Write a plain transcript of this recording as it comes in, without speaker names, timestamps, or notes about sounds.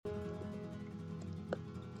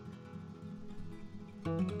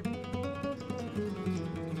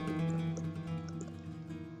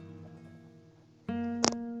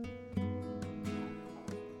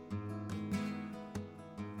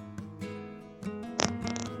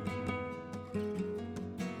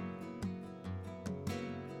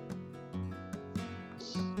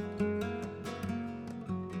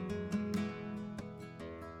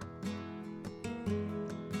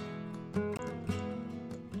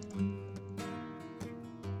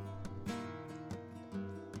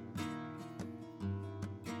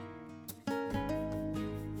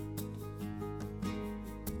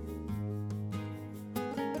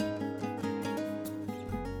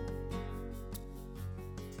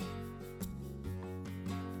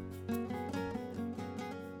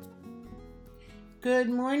Good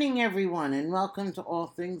morning, everyone, and welcome to All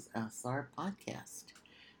Things SR Podcast.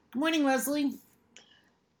 Good morning, Leslie.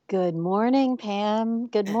 Good morning, Pam.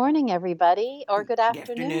 Good morning, everybody, or good Good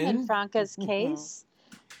afternoon in afternoon. Franca's case.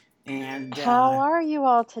 And How are you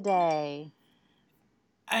all today?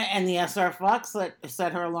 the SR Fox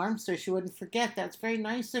set her alarm so she wouldn't forget. That's very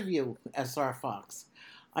nice of you, SR Fox.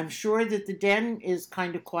 I'm sure that the den is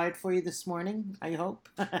kind of quiet for you this morning, I hope.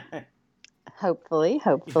 Hopefully.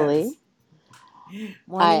 Yes.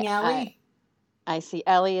 Morning, Ellie. I see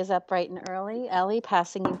Ellie is up bright and early. Ellie,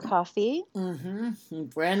 passing you coffee. Mm-hmm.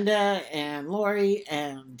 Brenda and Lori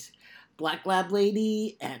and Black Lab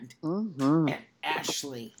Lady and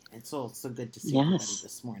Ashley. It's all so good to see everybody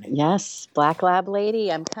this morning. Yes, Black Lab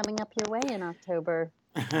Lady. I'm coming up your way in October.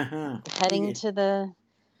 Heading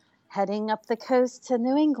up the coast to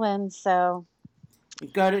New England. So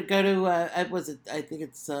go to was it? I think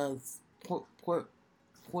it's Port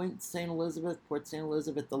St.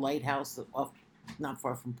 Elizabeth, the lighthouse off, not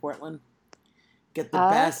far from Portland. Get the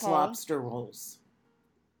best lobster rolls.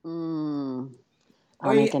 I'll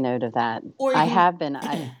make a note of that. I have been.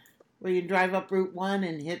 Where you drive up Route 1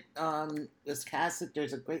 and hit Wiscasset.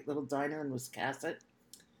 There's a great little diner in Wiscasset.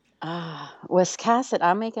 Wiscasset.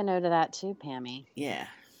 I'll make a note of that too, Pammy. Yeah.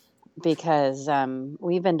 Because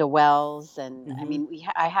we've been to Wells, and I mean,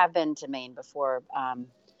 I have been to Maine before.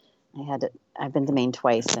 I've been to Maine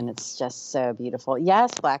twice, and it's just so beautiful. Yes,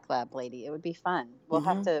 Black Lab Lady, it would be fun. We'll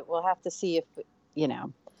have to see if Yeah,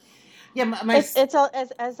 it's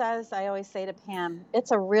as I always say to Pam,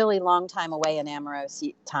 it's a really long time away in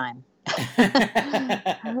Amorose time.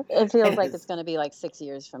 It feels like it's going to be like 6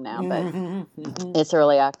 years from now, but it's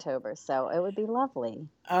early October, so it would be lovely.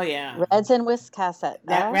 Oh yeah, Reds in Wiscasset.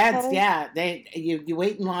 Reds, yeah. You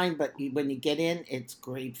wait in line, but when you get in, it's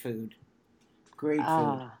great food. Great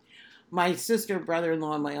food. My sister,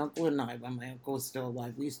 brother-in-law, my uncle and I, when my uncle was still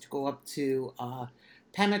alive, we used to go up to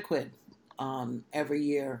Pemaquid every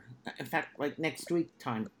year. In fact, like next week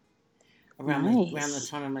time, around the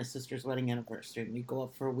time of my sister's wedding anniversary, and we go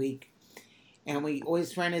up for a week. And we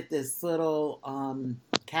always rented this little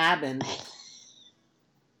cabin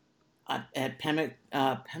at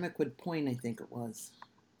Pemaquid Point, I think it was.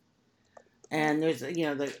 And there's,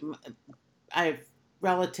 I have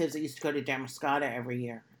relatives that used to go to Damariscotta every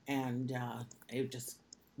year, and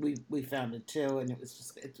we found it too, and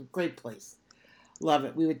it's a great place. Love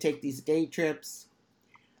it. We would take these day trips,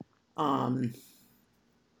 up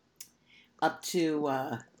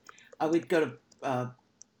to we'd go to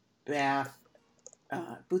Bath.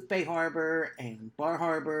 Boothbay Harbor and Bar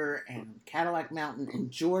Harbor and Cadillac Mountain and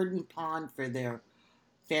Jordan Pond for their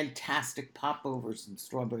fantastic popovers and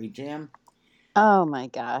strawberry jam. Oh my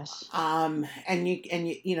gosh! And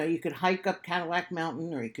you could hike up Cadillac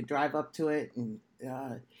Mountain, or you could drive up to it, and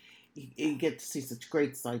you get to see such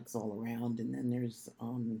great sights all around. And then there's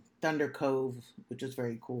Thunder Cove, which is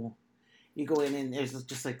very cool. You go in and there's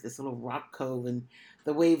just like this little rock cove, and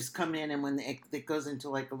the waves come in, and when it goes into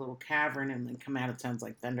like a little cavern and then come out, it sounds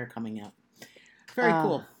like thunder coming out. Very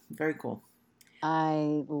cool. Very cool.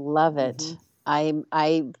 I love it.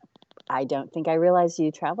 I don't think I realized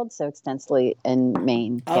you traveled so extensively in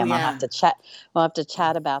Maine. Oh, yeah. I'll have to chat. We'll have to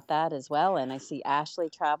chat about that as well. And I see Ashley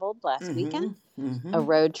traveled last weekend. A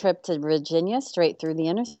road trip to Virginia, straight through the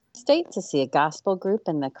interstate to see a gospel group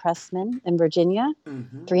in the Cressman in Virginia.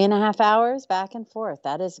 3.5 hours back and forth.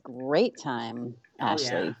 That is great time, Ashley.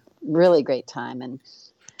 Yeah. Really great time. And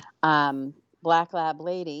Black Lab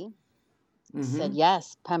Lady said,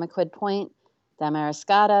 yes, Pemaquid Point,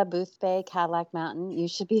 Damariscotta, Boothbay, Cadillac Mountain. You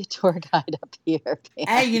should be a tour guide up here.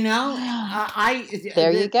 Hey, you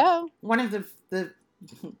go. One of the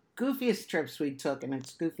goofiest trips we took, and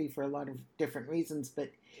it's goofy for a lot of different reasons,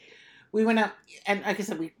 but we went up, and like I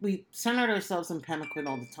said, we centered ourselves in Pemaquid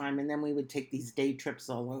all the time, and then we would take these day trips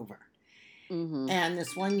all over. Mm-hmm. And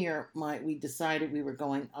this one year, we decided we were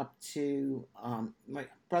going up to, my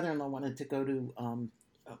brother-in-law wanted to go to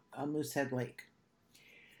Moosehead Lake.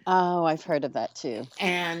 Oh, I've heard of that too.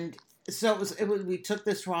 And so we took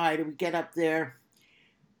this ride and we get up there.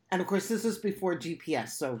 And of course, this is before GPS.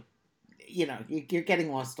 So, you're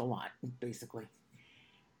getting lost a lot, basically.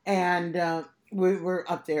 And we were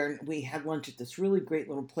up there and we had lunch at this really great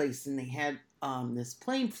little place. And they had this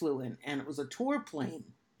plane flew in, and it was a tour plane.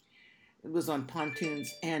 It was on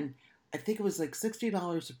pontoons. And I think it was like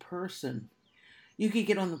 $60 a person. You could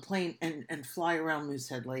get on the plane and fly around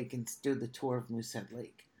Moosehead Lake and do the tour of Moosehead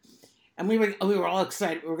Lake. And we were all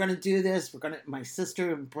excited. We were going to do this. My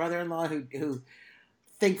sister and brother-in-law who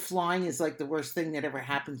think flying is like the worst thing that ever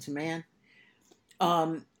happened to man,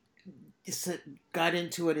 got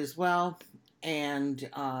into it as well. And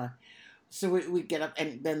so we get up,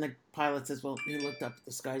 and then the pilot says, well, he looked up at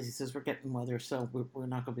the skies. He says, we're getting weather, so we're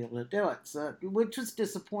not going to be able to do it. So, which was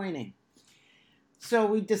disappointing. So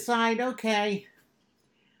we decide, okay,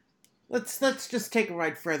 let's just take a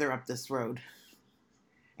ride further up this road.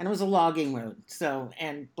 And it was a logging road. So,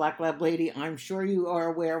 and Black Lab Lady, I'm sure you are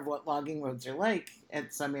aware of what logging roads are like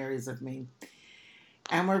at some areas of Maine.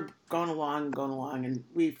 And we're going along, and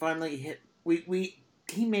we finally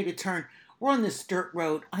he made a turn. We're on this dirt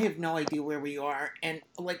road. I have no idea where we are, and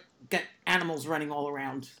like got animals running all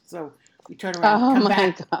around. So we turn around,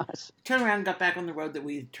 turn around, got back on the road that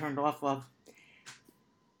we had turned off of.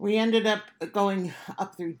 We ended up going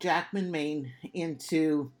up through Jackman, Maine,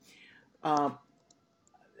 into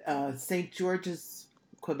St. George's,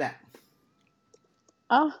 Quebec.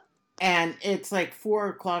 Oh. And it's like 4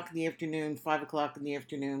 o'clock in the afternoon, 5 o'clock in the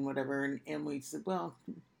afternoon, whatever. And we said, well,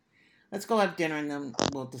 let's go have dinner and then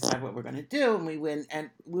we'll decide what we're going to do. And we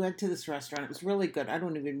went to this restaurant. It was really good. I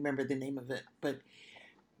don't even remember the name of it, but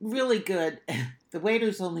really good. The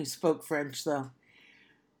waiters only spoke French, though.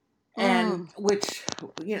 And which,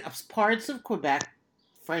 parts of Quebec,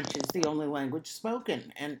 French is the only language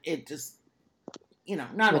spoken. And it just,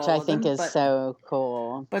 not which all I of them. Which I think is so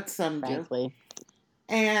cool. But some frankly. do.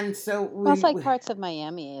 And so it's like parts of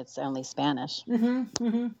Miami, it's only Spanish. Mm-hmm,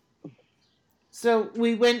 mm-hmm. So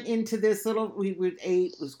we went into this we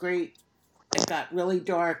ate, it was great. It got really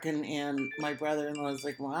dark, and my brother-in-law was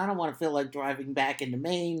like, well, I don't want to feel like driving back into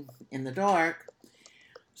Maine in the dark.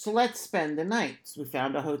 So let's spend the night. So we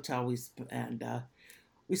found a hotel, we spent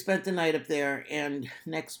the night up there, and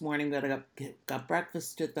next morning got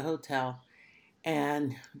breakfast at the hotel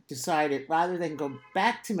and decided rather than go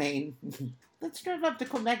back to Maine, let's drive up to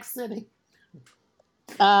Quebec City.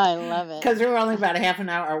 Oh, I love it. Because we were only about a half an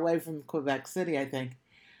hour away from Quebec City, I think.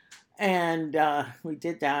 And we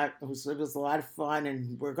did that. It was a lot of fun.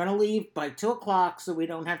 And we're going to leave by 2 o'clock so we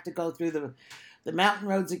don't have to go through the mountain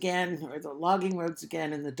roads again or the logging roads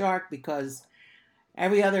again in the dark, because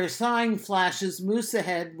every other sign flashes moose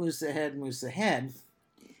ahead, moose ahead, moose ahead.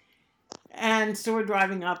 And so we're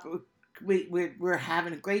driving up. We're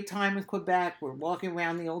having a great time in Quebec. We're walking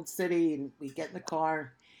around the old city, and we get in the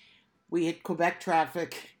car. We hit Quebec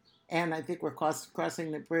traffic, and I think we're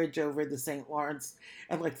crossing the bridge over the St. Lawrence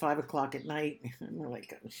at like 5 o'clock at night. And we're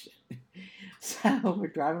like, oh, shit. So we're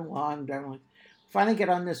driving along. Finally get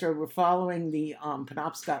on this road. We're following the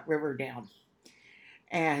Penobscot River down.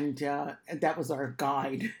 And that was our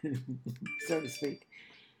guide, so to speak.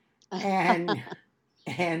 And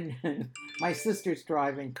my sister's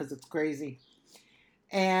driving because it's crazy.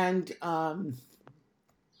 And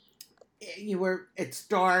it's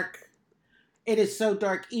dark. It is so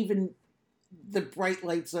dark. Even the bright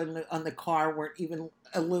lights on the car weren't even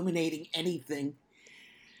illuminating anything.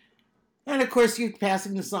 And of course, you're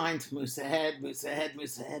passing the signs: moose ahead, moose ahead,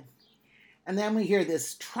 moose ahead. And then we hear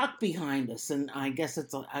this truck behind us, and I guess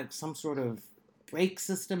it's some sort of brake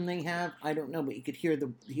system they have. I don't know, but you could hear it.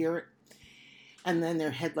 And then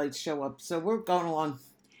their headlights show up. So we're going along.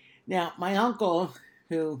 Now, my uncle,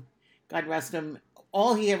 who, God rest him,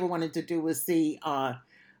 all he ever wanted to do was see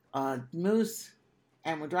moose.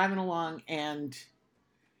 And we're driving along, and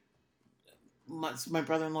my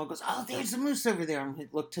brother-in-law goes, oh, there's a moose over there. And we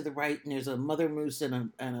look to the right, and there's a mother moose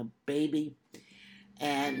and a baby.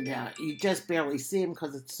 And you just barely see him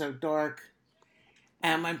because it's so dark.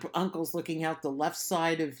 And my uncle's looking out the left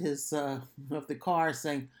side of his of the car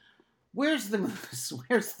saying, where's the moose?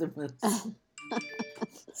 Where's the moose?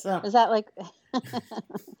 So is that like...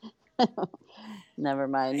 Never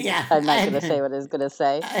mind. Yeah. I'm not going to say what I was going to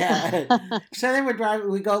say. So then we're driving.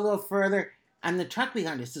 We go a little further, and the truck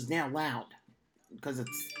behind us is now loud because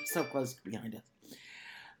it's so close behind us.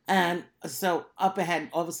 And so up ahead,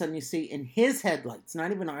 all of a sudden you see in his headlights,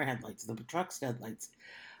 not even our headlights, the truck's headlights,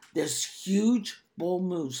 this huge bull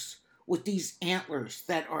moose with these antlers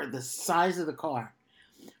that are the size of the car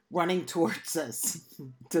running towards us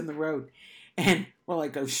to the road. And we're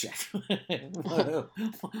like, oh shit.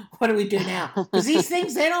 What do we do now? Because these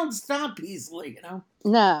things, they don't stop easily, you know?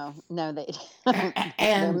 No, they don't.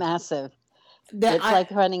 They're massive. It's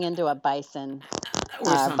like running into a bison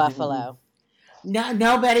or buffalo.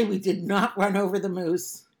 No, Betty, we did not run over the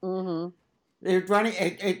moose. Mm-hmm. They're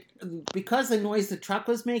running, because the noise the truck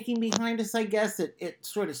was making behind us, I guess, it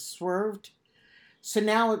sort of swerved. So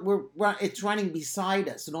now it's running beside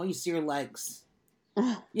us, and all you see are legs.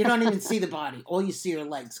 You don't even see the body. All you see are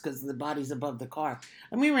legs because the body's above the car.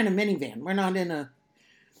 And we were in a minivan. We're not in a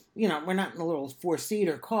little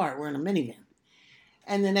 4-seater car. We're in a minivan.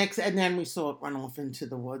 And then we saw it run off into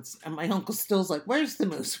the woods. And my uncle still's like, "Where's the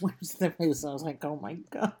moose? Where's the moose?" I was like, "Oh my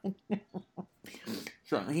God."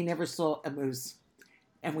 So he never saw a moose.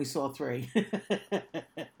 And we saw 3. Yeah,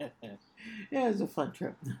 it was a fun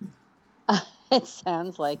trip. It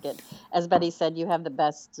sounds like it. As Betty said, you have the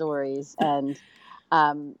best stories, and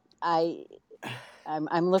I'm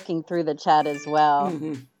looking through the chat as well,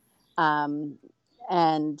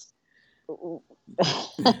 and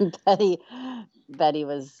Betty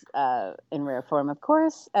was in rare form, of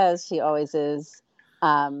course, as she always is,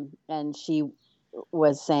 and she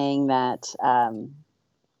was saying that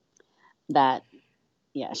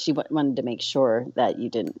yeah, she wanted to make sure that you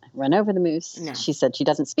didn't run over the moose. No. She said she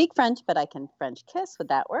doesn't speak French, but I can French kiss. Would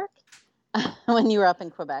that work? When you were up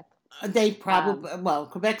in Quebec? They probably,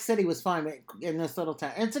 Quebec City was fine, but in this little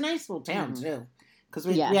town. It's a nice little town, too, because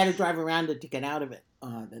we had to drive around it to get out of it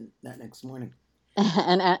that next morning.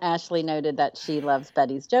 And Ashley noted that she loves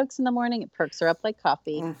Betty's jokes in the morning. It perks her up like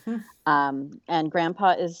coffee. Mm-hmm. And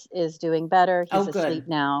Grandpa is doing better. He's asleep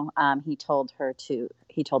now. He told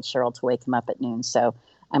Cheryl to wake him up at noon. So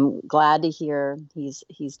I'm glad to hear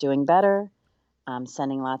he's doing better.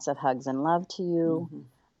 Sending lots of hugs and love to you,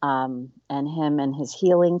 and him and his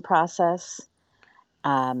healing process.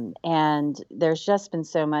 And there's just been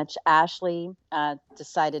so much. Ashley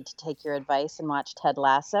decided to take your advice and watch Ted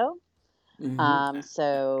Lasso. Mm-hmm.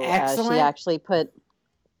 So she actually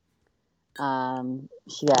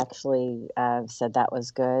said that was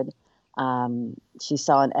good. She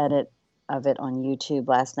saw an edit of it on YouTube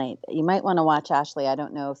last night. You might want to watch, Ashley. I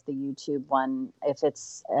don't know if the YouTube one, if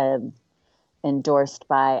it's endorsed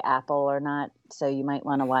by Apple or not. So you might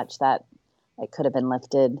want to watch that. It could have been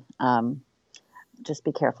lifted. Just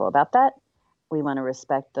be careful about that. We want to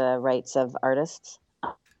respect the rights of artists.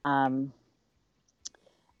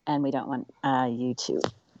 And we don't want you to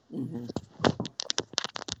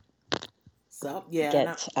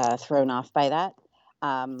get thrown off by that.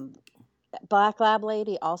 Black Lab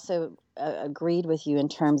Lady also agreed with you in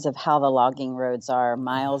terms of how the logging roads are,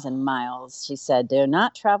 miles and miles. She said, "Do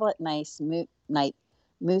not travel at night.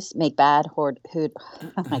 Moose make bad hood."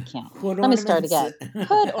 I can't. Let me start again.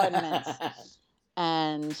 Hood ornaments.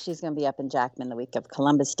 And she's going to be up in Jackman the week of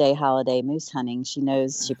Columbus Day holiday moose hunting. She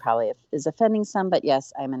knows she probably is offending some, but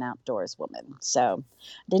yes, I'm an outdoors woman. So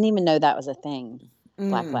I didn't even know that was a thing,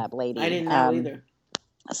 Black Lab Lady. I didn't know either.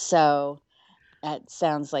 So it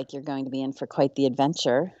sounds like you're going to be in for quite the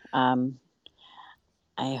adventure. I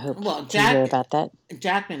hope to hear about that.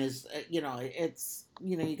 Jackman is, it's,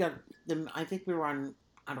 you got them. I think we were on,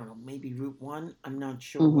 I don't know, maybe Route 1. I'm not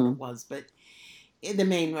sure what it was, but in the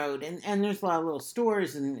main road, and there's a lot of little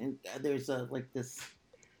stores, and there's this.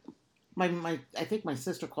 I think my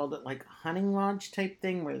sister called it like a hunting lodge type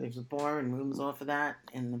thing, where there's a bar and rooms off of that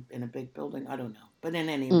in a big building. I don't know, but in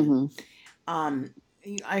any event,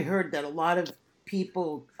 I heard that a lot of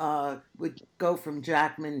people would go from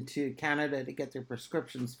Jackman to Canada to get their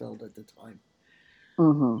prescriptions filled at the time.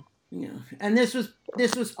 Yeah, and this was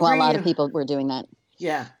a lot of people were doing that.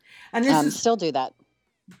 Yeah, and this still do that.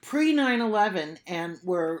 Pre 9/11, and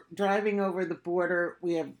we're driving over the border.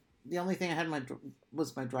 We have the only thing I had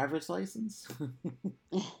was my driver's license,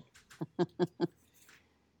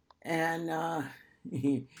 and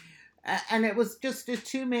it was just a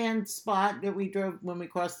 2-man spot that we drove when we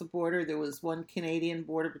crossed the border. There was one Canadian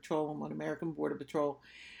Border Patrol and one American Border Patrol,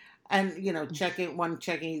 and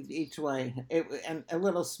checking each way. And a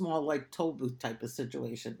little small like toll booth type of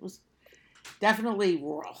situation. It was definitely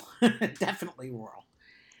rural, definitely rural.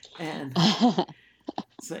 And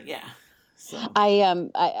so yeah,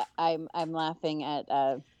 I'm laughing at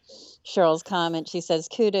Cheryl's comment. She says,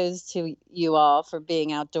 "Kudos to you all for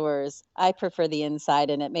being outdoors. I prefer the inside,"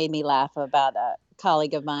 and it made me laugh about a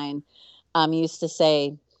colleague of mine used to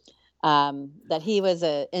say that he was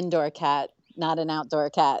an indoor cat, not an outdoor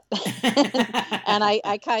cat, and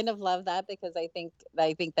I kind of love that because I think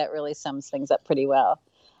that really sums things up pretty well.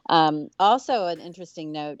 Also, an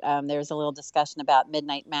interesting note, there's a little discussion about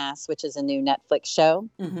Midnight Mass, which is a new Netflix show.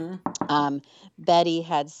 Mm-hmm. Betty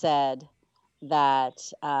had said that,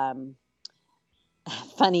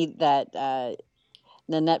 funny that the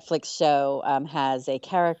Netflix show has a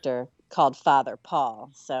character called Father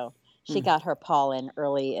Paul. So she got her Paul in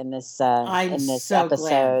early in this I'm so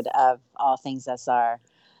episode glad. of All Things SR.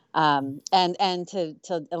 And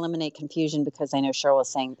to eliminate confusion, because I know Cheryl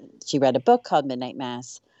was saying she read a book called Midnight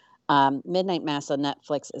Mass. Midnight Mass on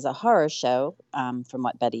Netflix is a horror show, from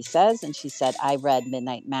what Betty says, and she said, I read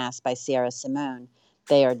Midnight Mass by Sierra Simone.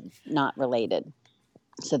 They are not related,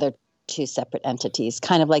 so they're two separate entities,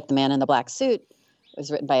 kind of like The Man in the Black Suit. It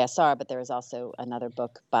was written by SR, but there is also another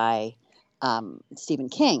book by Stephen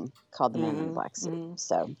King called The Man in the Black Suit. Mm-hmm.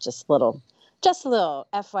 So just a little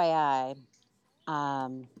FYI.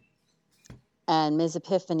 And Ms.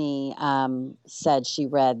 Epiphany said she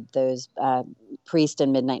read those Priest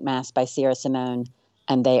and Midnight Mass by Sierra Simone,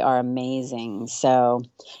 and they are amazing. So,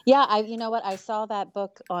 yeah, you know what? I saw that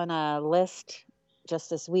book on a list just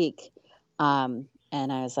this week, and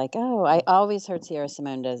I was like, oh, I always heard Sierra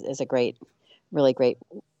Simone is a really great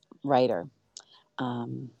writer.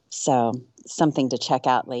 So something to check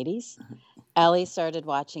out, ladies. Ellie started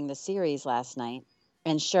watching the series last night.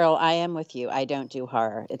 And Cheryl, I am with you. I don't do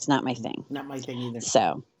horror. It's not my thing. Not my thing either.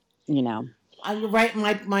 So, I'm right.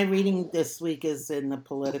 My reading this week is in the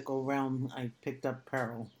political realm. I picked up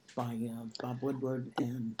Peril by Bob Woodward,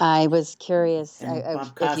 and I was curious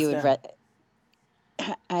if you had read.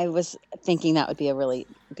 I was thinking that would be a really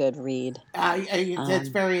good read. It's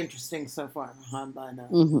very interesting so far,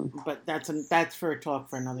 but that's for a talk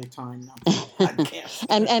for another time. Not for a podcast.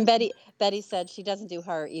 and Betty said she doesn't do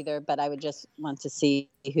horror either, but I would just want to see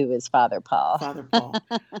who is Father Paul. Father Paul.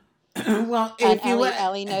 Well, and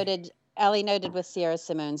Ellie noted with Sierra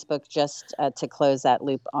Simone's book, just to close that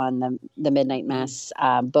loop on the Midnight Mass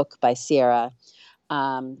book by Sierra.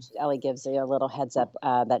 Ellie gives a little heads up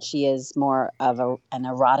that she is more of an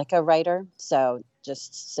erotica writer. So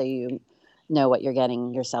just so you know what you're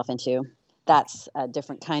getting yourself into, that's a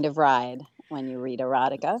different kind of ride when you read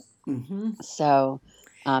erotica. Mm-hmm. So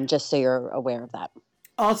just so you're aware of that.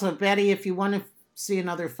 Also, Betty, if you want to see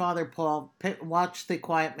another Father Paul, watch The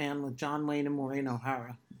Quiet Man with John Wayne and Maureen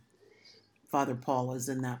O'Hara. Father Paul is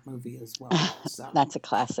in that movie as well. So. That's a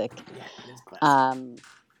classic. Yeah, it is classic.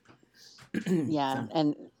 Yeah,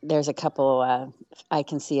 and there's a couple. I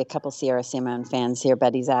can see a couple Sierra Simone fans here.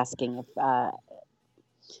 Betty's asking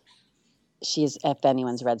if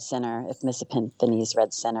anyone's read Sinner, if Miss Epiphany's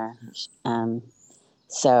read Sinner.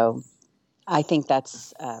 So I think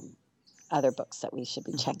that's other books that we should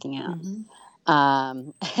be checking out.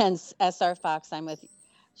 Mm-hmm. And SR Fox,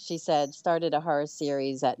 she said, started a horror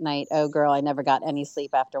series at night. Oh, girl, I never got any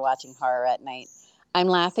sleep after watching horror at night. I'm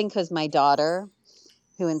laughing because my daughter,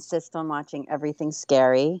 who insists on watching everything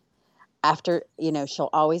scary, after, she'll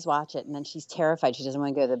always watch it, and then she's terrified. She doesn't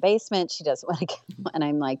want to go to the basement. She doesn't want to and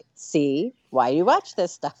I'm like, see, why do you watch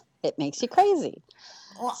this stuff? It makes you crazy.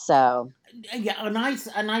 Well, so yeah, and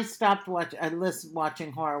I stopped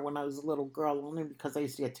watching horror when I was a little girl, only because I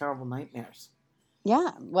used to get terrible nightmares.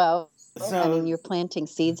 Yeah, well, so you're planting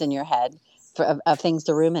seeds in your head of things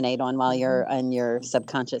to ruminate on while you're in your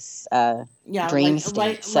subconscious dream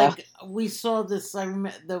state. Like we saw this. I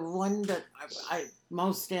remember the one that I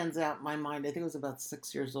most stands out in my mind. I think it was about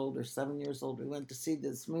 6 years old or 7 years old. We went to see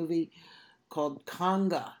this movie called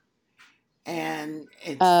Conga, and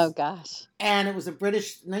oh gosh, and it was a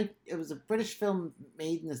British film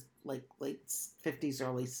made in the late 50s,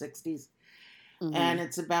 early 60s, and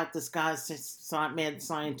it's about this guy, mad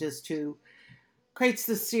scientist who creates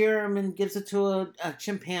the serum and gives it to a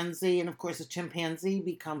chimpanzee, and of course a chimpanzee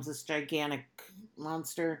becomes this gigantic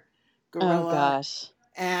monster gorilla. Oh gosh!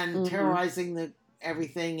 And terrorizing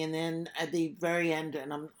everything, and then at the very end,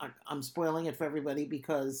 and I'm spoiling it for everybody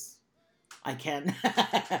because I can.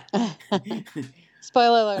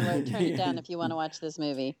 Spoiler alert! Turn it down if you want to watch this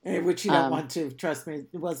movie. Which you don't want to. Trust me,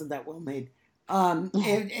 it wasn't that well made.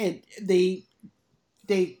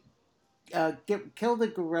 They kill the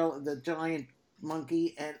gorilla, the giant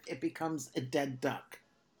monkey, and it becomes a dead duck.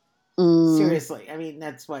 Seriously, I mean,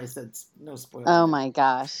 that's why I said no spoilers. Oh my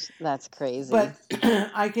gosh, that's crazy. But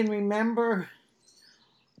I can remember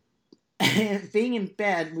being in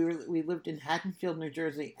bed. We lived in Haddonfield, New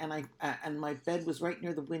Jersey, and my bed was right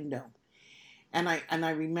near the window, and I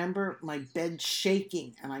remember my bed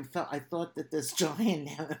shaking, and I thought that this giant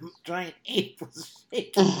ape was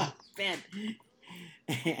shaking my bed.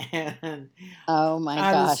 And Oh my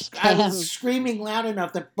gosh, I was Pam. screaming loud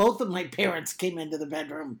enough that both of my parents came into the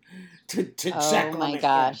bedroom to Oh check on my it. Yeah,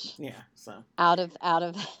 gosh. yeah. So Out of out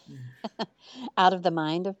of the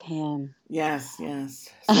mind of Pam. yes, yes.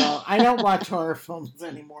 So I don't watch horror films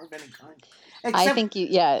anymore of any kind, I except think you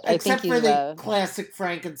yeah, I think except for you the classic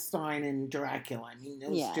Frankenstein and Dracula. I mean,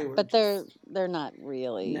 those yeah, two are but just they're not no.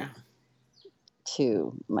 really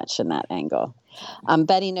too much in that angle.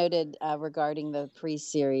 Betty noted regarding the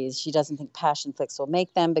pre-series, she doesn't think Passion Flicks will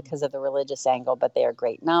make them because of the religious angle, but they are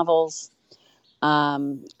great novels.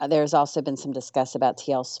 There's also been some discuss about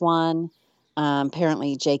T.L. Swan.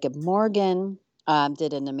 Apparently, Jacob Morgan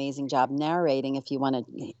did an amazing job narrating. If you want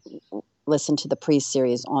to listen to the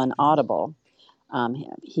pre-series on Audible,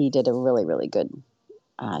 he did a really, really good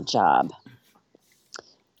job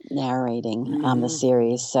narrating the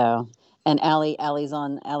series. So, and Ellie's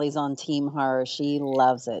on Team Horror. She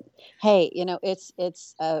loves it. Hey,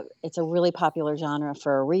 it's a really popular genre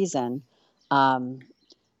for a reason. And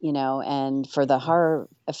for the horror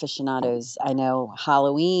aficionados, I know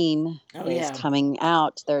Halloween is coming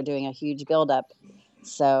out. They're doing a huge buildup.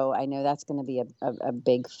 So I know that's going to be a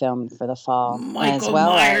big film for the fall. Michael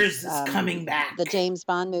Myers is coming back. The James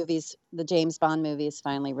Bond movie is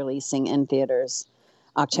finally releasing in theaters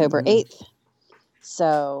October 8th.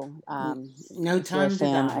 So no time to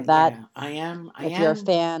die. Of that, yeah, I am. If you're a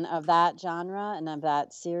fan of that genre and of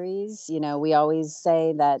that series, we always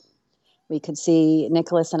say that we could see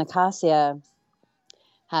Nicholas and Acacia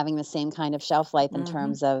having the same kind of shelf life in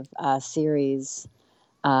terms of series,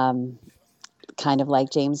 kind of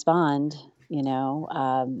like James Bond.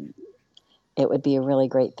 It would be a really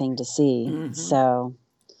great thing to see. So,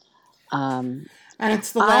 and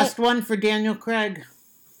it's the last one for Daniel Craig.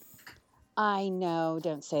 I know.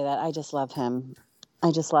 Don't say that. I just love him.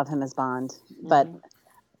 I just love him as Bond. But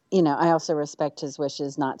I also respect his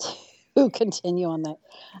wishes not to continue on that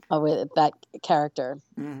with that character.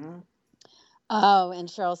 Oh, and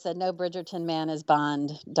Cheryl said, "No Bridgerton man is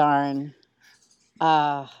Bond." Darn.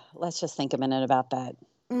 Let's just think a minute about that.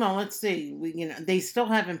 No, let's see. They still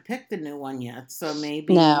haven't picked a new one yet, so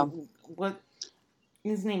maybe what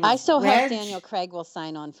his name is. I still hope Daniel Craig will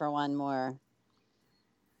sign on for one more,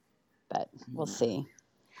 but we'll see.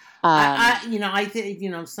 I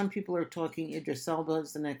think some people are talking Idris Elba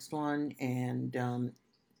is the next one, and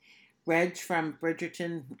Reg from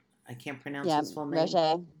Bridgerton. I can't pronounce his full name.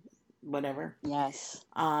 Roger. Whatever. Yes.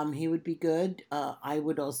 He would be good. I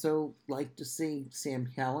would also like to see Sam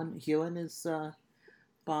Heughan as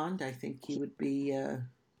Bond. I think he would be.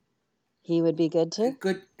 He would be good too.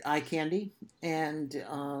 Good eye candy, and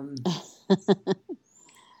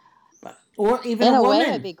or even in a way, woman.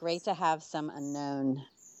 it would be great to have some unknown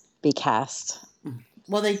be cast.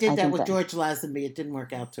 Well, they did that with George Lazenby. It didn't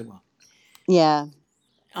work out too well. Yeah,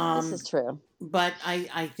 this is true. But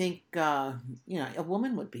I think a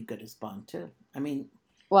woman would be good as Bond too. I mean,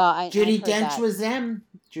 Judi Dench was M.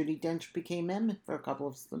 Judi Dench became M for a couple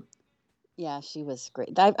of them. Yeah, she was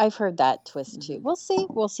great. I've heard that twist too. We'll see.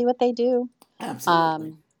 We'll see what they do.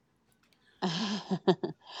 Absolutely.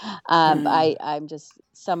 I'm just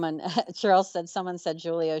Cheryl said someone said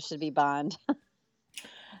Julio should be Bond.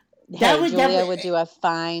 Julio would do a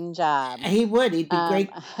fine job. He would. He'd be great.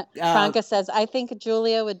 Franca says, I think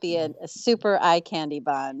Julio would be a super eye candy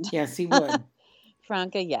Bond. Yes, he would.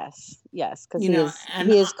 Franca, yes, because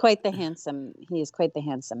he is quite the handsome. He is quite the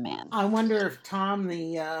handsome man. I wonder if Tom,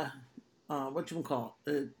 the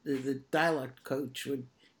the dialect coach,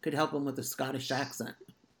 could help him with a Scottish accent.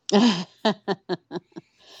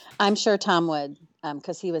 I'm sure Tom would,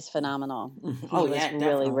 because he was phenomenal. He was definitely.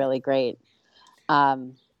 Really, really great.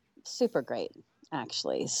 Super great,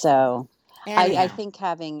 actually. So I think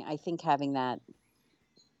having that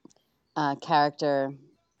character.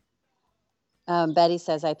 Betty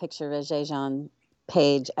says, I picture Regé-Jean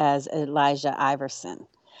Page as Elijah Iverson.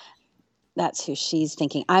 That's who she's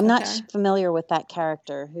thinking. I'm not familiar with that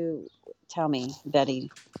character. Tell me, Betty,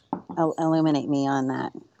 illuminate me on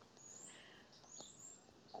that.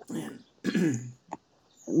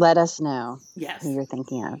 Let us know who you're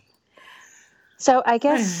thinking of. So I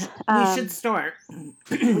guess we should start.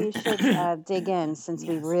 We should dig in since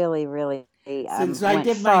we really, really since I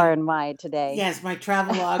did far and wide today. Yes, my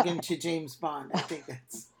travelogue into James Bond. I think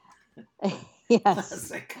that's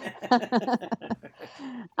classic.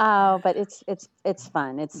 But it's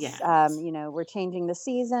fun. It's we're changing the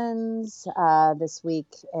seasons. This week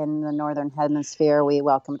in the Northern Hemisphere, we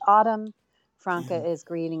welcomed autumn. Franca is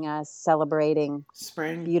greeting us, celebrating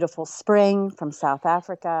spring, beautiful spring from South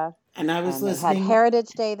Africa. And I was listening. They had Heritage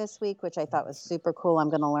Day this week, which I thought was super cool. I'm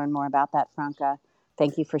going to learn more about that, Franca.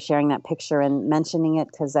 thank you for sharing that picture and mentioning it,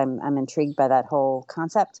 because I'm intrigued by that whole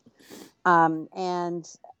concept. And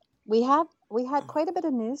we had quite a bit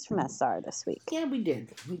of news from SR this week. Yeah, we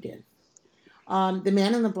did. The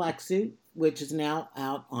Man in the Black Suit, which is now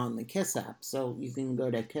out on the Kiss app, so you can go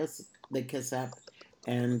to the Kiss app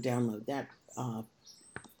and download that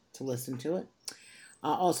to listen to it.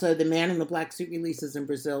 Also, The Man in the Black Suit releases in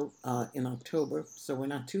Brazil in October, so we're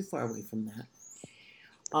not too far away from that.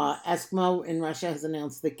 Eskimo in Russia has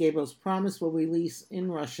announced that Gabriel's Promise will release in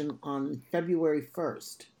Russian on February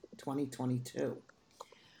 1st, 2022.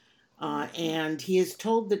 And he is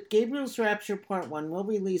told that Gabriel's Rapture Part 1 will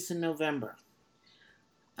release in November.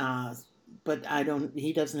 But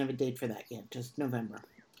he doesn't have a date for that yet, just November.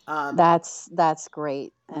 That's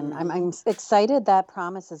great. And I'm excited that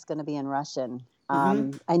Promise is going to be in Russian.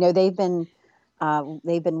 I know they've been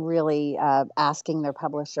really asking their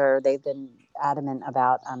publisher. They've been adamant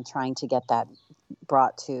about trying to get that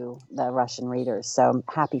brought to the Russian readers. So I'm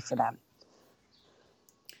happy for them.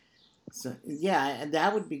 So yeah,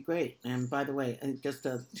 that would be great. And by the way, just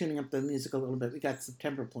tuning up the music a little bit, we got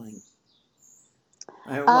September playing.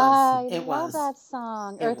 I love that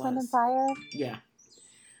song. Earth, Wind, and Fire. Yeah.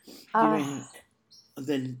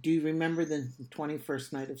 Do you remember the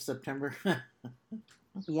 21st night of September?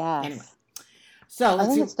 Yes. Anyway, so I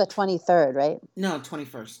think it's the 23rd, right? No,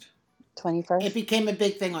 21st. 21st. It became a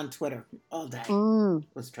big thing on Twitter all day. It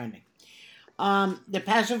was trending. The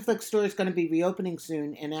Passionflix store is going to be reopening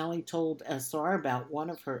soon, and Allie told SR about one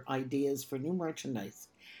of her ideas for new merchandise,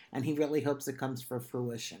 and he really hopes it comes to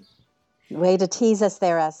fruition. Way to tease us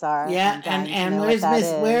there, SR. Yeah, and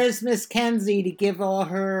where's Miss Kenzie to give all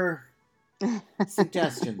her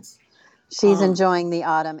suggestions? She's enjoying the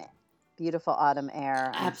beautiful autumn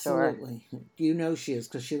air. I'm absolutely. Sure. You know she is,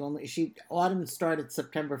 because autumn started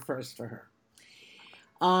September 1st for her.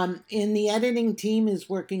 In the editing team is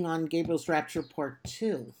working on Gabriel's Rapture Part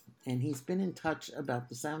 2, and he's been in touch about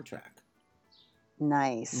the soundtrack.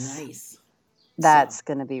 Nice. That's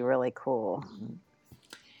going to be really cool.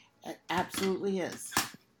 It absolutely is.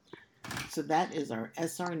 So that is our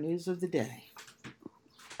SR News of the Day.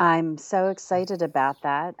 I'm so excited about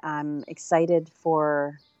that. I'm excited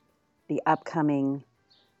for the upcoming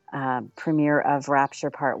premiere of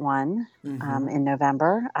Rapture Part 1 in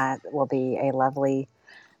November. It will be a lovely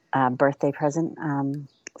birthday present.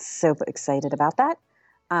 So excited about that.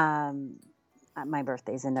 My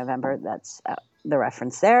birthday's in November. That's the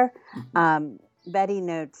reference there. Betty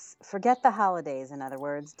notes, forget the holidays, in other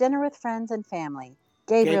words, dinner with friends and family.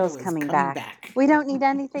 Gabriel's coming back. We don't need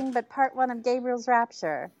anything but Part 1 of Gabriel's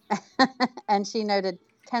Rapture. And she noted,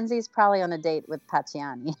 Kenzie's probably on a date with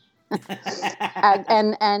Pacciani.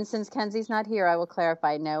 and since Kenzie's not here, I will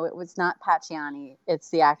clarify, no, it was not Pacciani. It's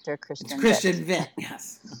the actor Christian Vitt.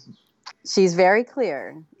 Yes. She's very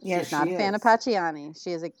clear. Yes, she's not a fan of Pacciani. She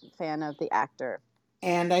is a fan of the actor.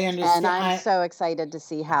 And I understand. And I'm so excited to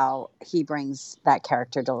see how he brings that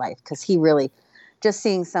character to life, because he really, just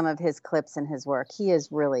seeing some of his clips and his work, he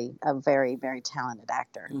is really a very, very talented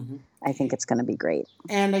actor. I think it's going to be great.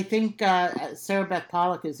 And I think Sarah Beth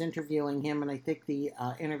Pollock is interviewing him, and I think the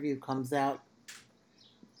interview comes out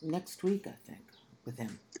next week, I think, with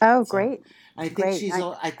him. Oh, so great. I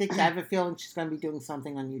think I have a feeling she's going to be doing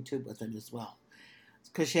something on YouTube with him as well,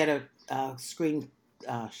 because she had a screen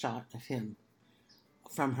shot of him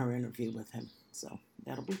from her interview with him. So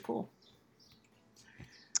that'll be cool.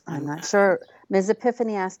 I'm not sure. Ms.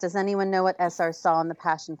 Epiphany asked, does anyone know what SR saw in the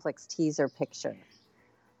Passionflix teaser picture?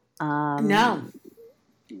 No.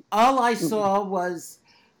 All I saw was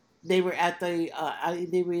they were at they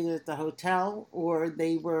were either at the hotel or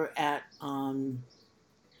they were at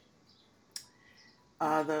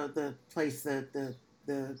the place that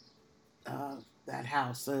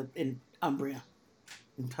house in Umbria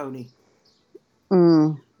in Tony.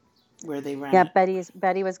 Where they ran. Yeah,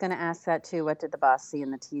 Betty was going to ask that too. What did the boss see in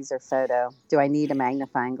the teaser photo? Do I need a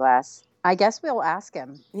magnifying glass? I guess we'll ask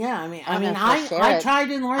him. Yeah, I tried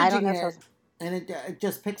enlarging it, and it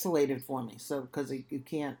just pixelated for me. So because you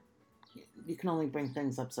can only bring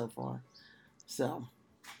things up so far. So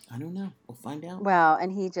I don't know. We'll find out. Well,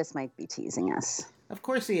 and he just might be teasing us. Of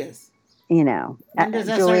course he is. You know,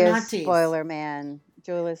 Julia's Spoiler Man,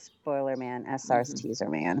 SR's teaser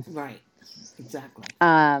man. Right. Exactly.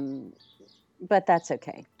 But that's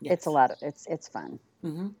okay. Yes. It's fun.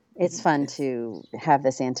 It's fun to have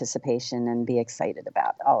this anticipation and be excited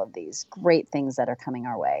about all of these great things that are coming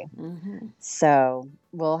our way. So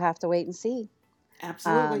we'll have to wait and see.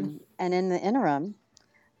 Absolutely. And in the interim,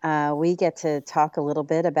 we get to talk a little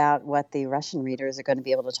bit about what the Russian readers are going to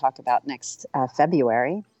be able to talk about next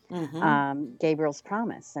February. Gabriel's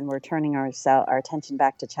promise. And we're turning our attention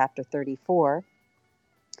back to chapter 34,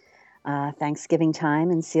 Thanksgiving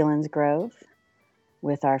time in Selinsgrove,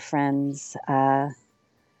 with our friends, the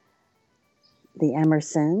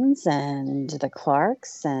Emersons and the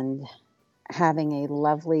Clarks, and having a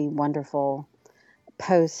lovely, wonderful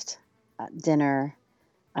post-dinner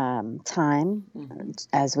time.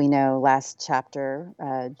 As we know, last chapter,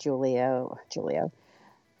 Julia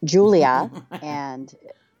and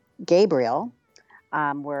Gabriel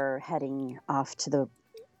were heading off to the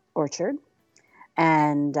orchard,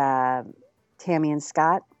 and Tammy and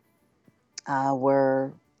Scott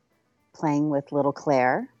were playing with little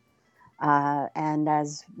Claire. And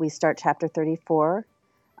as we start chapter 34,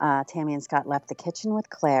 Tammy and Scott left the kitchen with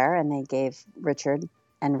Claire, and they gave Richard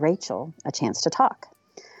and Rachel a chance to talk.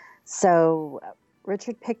 So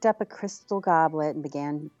Richard picked up a crystal goblet and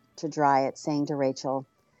began to dry it, saying to Rachel,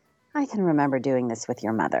 "I can remember doing this with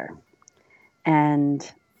your mother." And,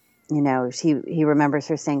 you know, he remembers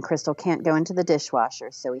her saying, "Crystal can't go into the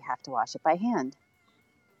dishwasher, so we have to wash it by hand."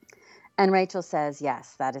 And Rachel says,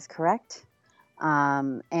 "Yes, that is correct.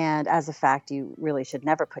 And as a fact, you really should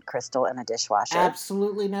never put crystal in a dishwasher."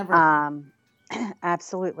 Absolutely never.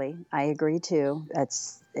 Absolutely. I agree too.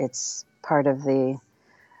 It's part of the,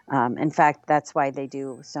 in fact, that's why they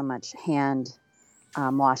do so much hand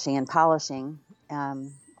washing and polishing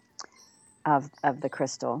of the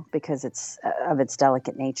crystal, because it's of its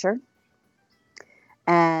delicate nature.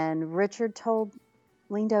 And Richard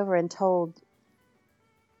leaned over and told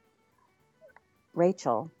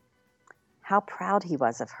Rachel how proud he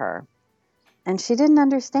was of her. And she didn't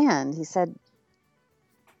understand.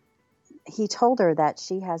 He told her that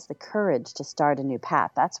she has the courage to start a new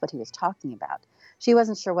path. That's what he was talking about. She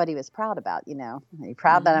wasn't sure what he was proud about, you know. Are you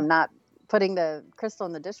proud that I'm not putting the crystal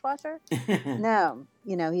in the dishwasher? No,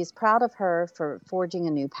 you know, he's proud of her for forging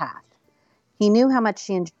a new path. He knew how much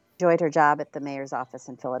she enjoyed her job at the mayor's office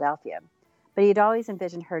in Philadelphia, but he'd always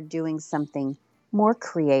envisioned her doing something more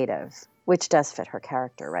creative, which does fit her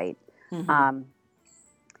character, right?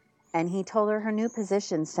 And he told her new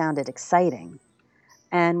position sounded exciting.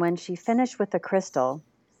 And when she finished with the crystal,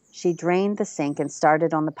 she drained the sink and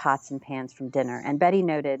started on the pots and pans from dinner. And Betty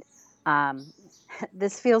noted,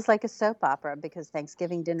 this feels like a soap opera because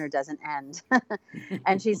Thanksgiving dinner doesn't end.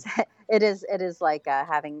 And she said, it is like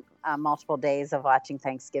having multiple days of watching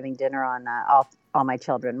Thanksgiving dinner on all my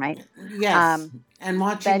children, right? Yes. And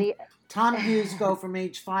watching Tom Hughes go from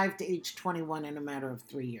age 5 to age 21 in a matter of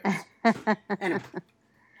 3 years. Anyway.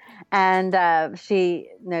 And she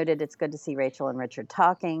noted it's good to see Rachel and Richard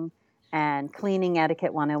talking, and cleaning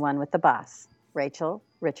etiquette 101 with the boss, Rachel,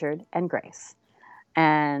 Richard, and Grace.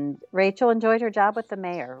 And Rachel enjoyed her job with the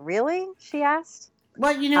mayor. Really? She asked.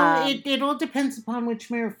 Well, you know, it all depends upon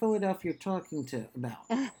which mayor of Philadelphia you're talking to about.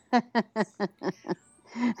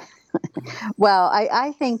 Well,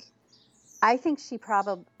 I think she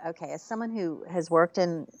probably, as someone who has worked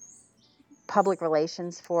in public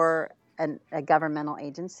relations for a governmental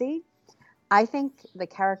agency, I think the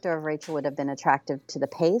character of Rachel would have been attractive to the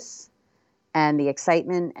pace and the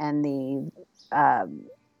excitement and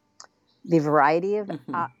the variety of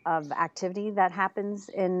activity that happens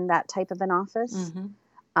in that type of an office.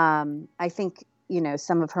 I think, you know,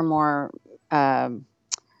 some of her more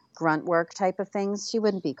grunt work type of things she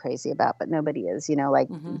wouldn't be crazy about, but nobody is, you know, like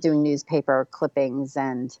doing newspaper clippings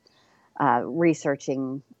and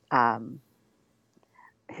researching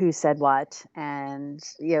who said what, and,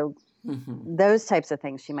 you know, those types of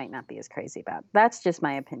things she might not be as crazy about. That's just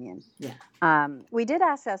my opinion. Yeah. We did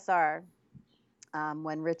ask SR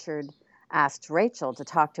when Richard asked Rachel to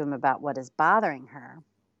talk to him about what is bothering her.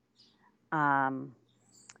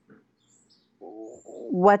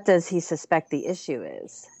 What does he suspect the issue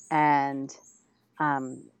is? And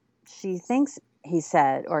she thinks he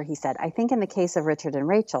said, "I think in the case of Richard and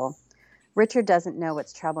Rachel, Richard doesn't know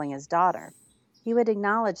what's troubling his daughter. He would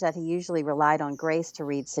acknowledge that he usually relied on Grace to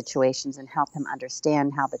read situations and help him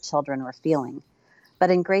understand how the children were feeling. But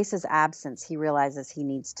in Grace's absence, he realizes he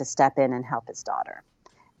needs to step in and help his daughter."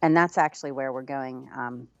 And that's actually where we're going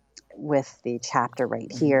with the chapter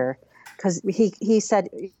right here. Because he said,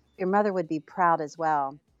 your mother would be proud as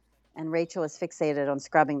well. And Rachel was fixated on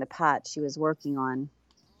scrubbing the pot she was working on.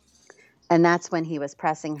 And that's when he was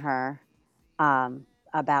pressing her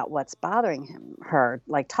about what's bothering her,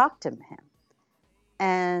 like talk to him.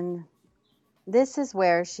 And this is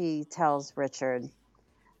where she tells Richard,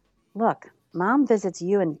 "Look, Mom visits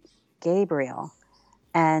you and Gabriel,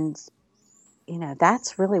 and, you know,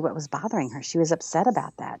 that's really what was bothering her. She was upset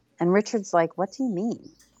about that." And Richard's like, "What do you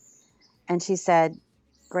mean?" And she said,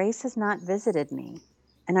 "Grace has not visited me.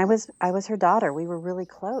 And I was her daughter. We were really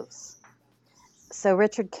close. So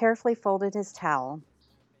Richard carefully folded his towel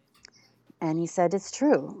and he said, it's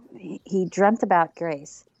true. He dreamt about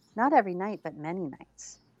Grace, not every night, but many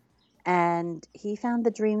nights. And he found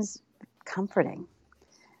the dreams comforting.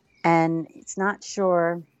 And he's not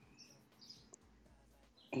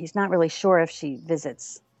really sure if she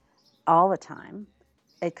visits all the time.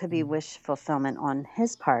 It could be wish fulfillment on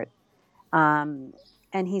his part.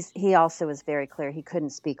 And he also was very clear he couldn't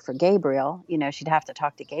speak for Gabriel. She'd have to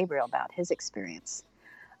talk to Gabriel about his experience.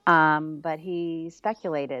 But he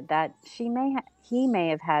speculated that she may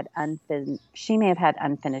have had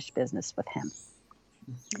unfinished business with him.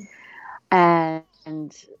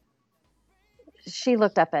 And she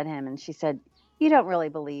looked up at him and she said, "You don't really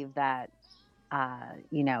believe that,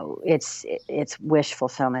 it's wish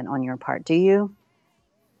fulfillment on your part, do you?"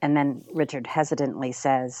 And then Richard hesitantly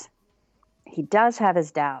says, he does have his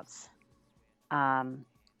doubts,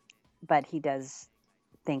 but he does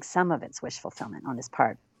think some of it's wish fulfillment on his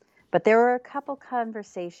part. But there were a couple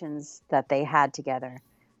conversations that they had together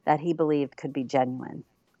that he believed could be genuine.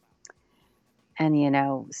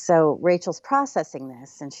 And, so Rachel's processing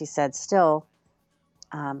this, and she said, still,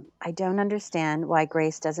 I don't understand why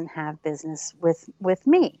Grace doesn't have business with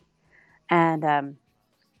me. And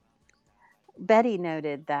Betty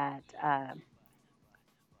noted that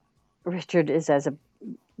Richard is as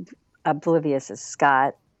oblivious as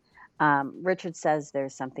Scott. Richard says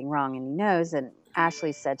there's something wrong and he knows, and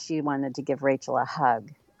Ashley said she wanted to give Rachel a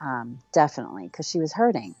hug, definitely, because she was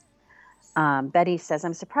hurting. Betty says,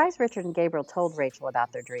 I'm surprised Richard and Gabriel told Rachel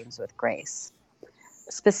about their dreams with Grace.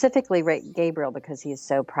 Specifically Gabriel, because he is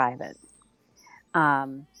so private.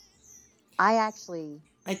 I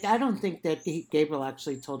don't think that Gabriel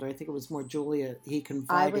actually told her. I think it was more Julia. He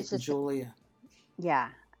confided in Julia. Yeah.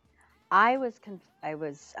 I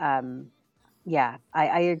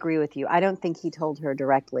agree with you. I don't think he told her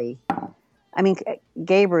directly. I mean,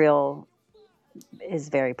 Gabriel is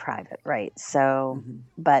very private, right? So,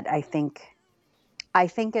 but I think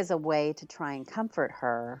as a way to try and comfort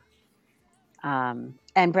her,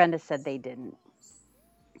 and Brenda said they didn't.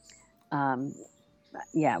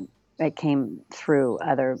 It came through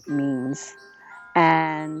other means.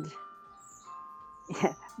 And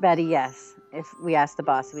Betty, yes. If we asked the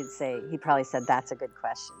boss, we'd say, he probably said, that's a good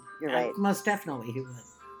question. You're right. Most definitely he would.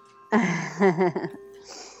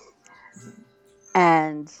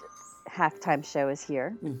 And halftime show is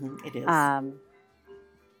here. It is.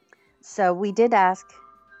 So we did ask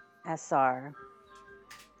SR.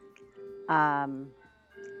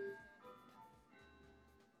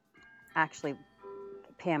 Actually,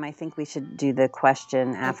 Pam, I think we should do the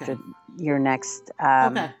question after your next.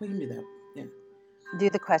 Okay, we can do that. Yeah. Do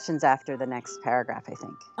the questions after the next paragraph, I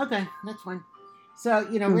think. Okay, that's fine. So,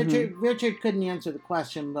 Richard couldn't answer the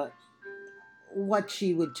question, but what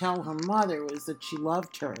she would tell her mother was that she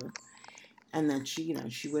loved her and that she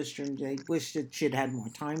wished that she'd had more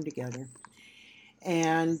time together.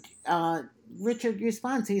 And Richard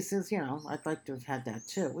responds, he says, I'd like to have had that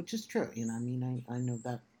too, which is true. I know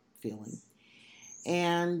that feeling.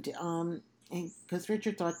 And because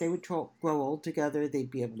Richard thought they would grow old together,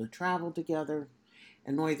 they'd be able to travel together,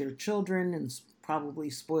 annoy their children, and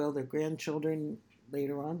probably spoil their grandchildren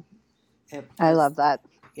later on. I love that.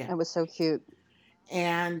 Yeah, it was so cute.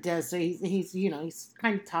 And so he's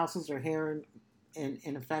kind of tosses her hair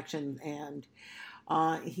in affection, and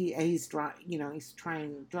he's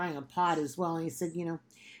drying a pot as well. And he said,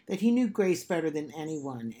 that he knew Grace better than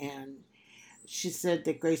anyone, and she said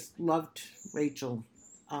that Grace loved Rachel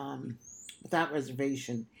without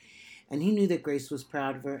reservation. And he knew that Grace was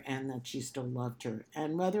proud of her and that she still loved her.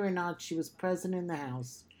 And whether or not she was present in the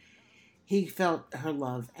house, he felt her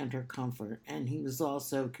love and her comfort. And he was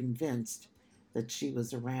also convinced that she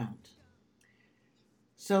was around.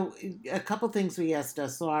 So a couple things we asked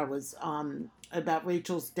SR was about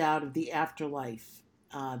Rachel's doubt of the afterlife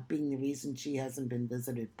being the reason she hasn't been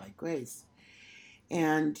visited by Grace.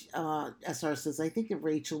 And SR says, I think that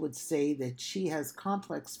Rachel would say that she has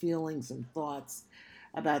complex feelings and thoughts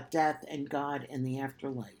about death and God and the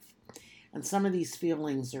afterlife. And some of these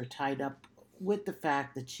feelings are tied up with the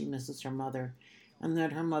fact that she misses her mother and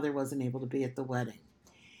that her mother wasn't able to be at the wedding.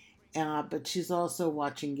 But she's also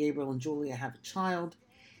watching Gabriel and Julia have a child,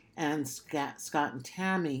 and Scott and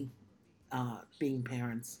Tammy being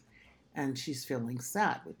parents, and she's feeling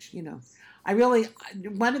sad, which, that's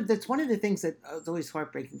one of the things that is always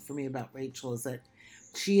heartbreaking for me about Rachel is that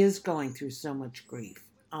she is going through so much grief.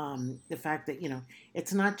 The fact that,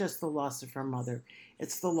 it's not just the loss of her mother,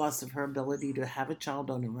 it's the loss of her ability to have a child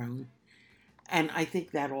on her own, And I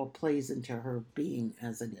think that all plays into her being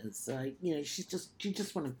as it is. She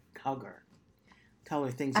just want to hug her, tell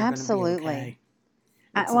her things are going to be Absolutely. okay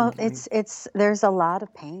at some Well, point. it's there's a lot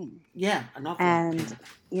of pain, Yeah, an awful lot of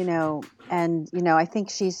and pain. I think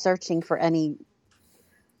she's searching for any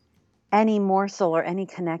morsel or any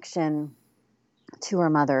connection to her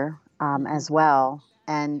mother, Mm-hmm. as well,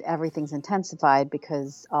 and everything's intensified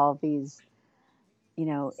because all these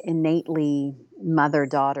innately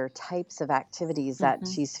mother-daughter types of activities that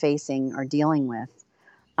Mm-hmm. she's facing or dealing with.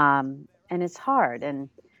 And it's hard. And,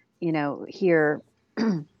 here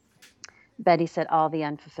Betty said, all the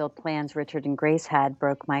unfulfilled plans Richard and Grace had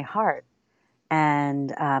broke my heart.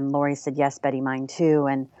 And Lori said, yes, Betty, mine too.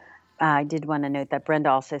 And I did want to note that Brenda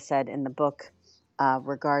also said in the book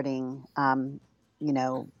regarding, you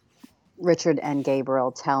know, Richard and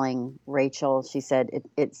Gabriel telling Rachel, she said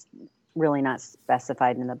it's really not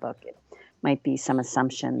specified in the book. It might be some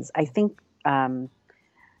assumptions. I think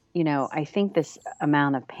this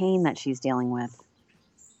amount of pain that she's dealing with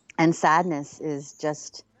and sadness is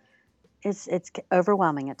just it's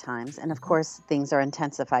overwhelming at times. And of Mm-hmm. course, things are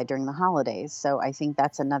intensified during the holidays. So I think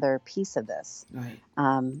that's another piece of this. Right.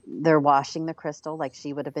 They're washing the crystal like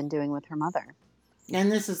she would have been doing with her mother.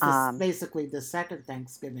 And this is Um, basically the second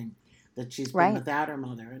Thanksgiving that she's been right. without her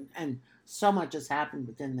mother, and so much has happened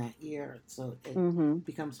within that year, so it Mm-hmm.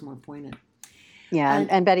 becomes more poignant. Yeah.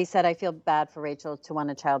 And And Betty said, I feel bad for Rachel to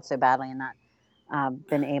want a child so badly and not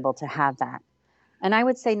been able to have that. And I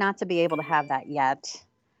would say not to be able to have that yet.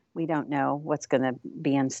 We don't know what's going to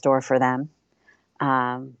be in store for them.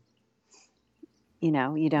 Um, you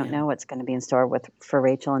don't yeah, know what's going to be in store for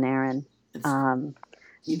Rachel and Aaron. it's Um,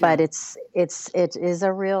 you but don't. it is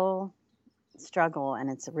a real struggle and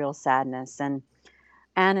it's a real sadness. And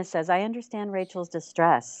Anna says, I understand Rachel's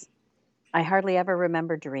distress. I hardly ever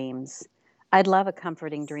remember dreams. I'd love a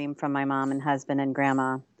comforting dream from my mom and husband and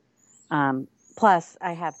grandma. Plus,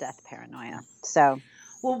 I have death paranoia. So,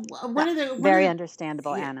 Well, one of very the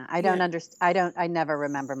understandable, yeah, Anna. I don't yeah. understand. I never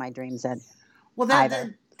remember my dreams Well,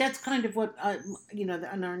 either. that's kind of what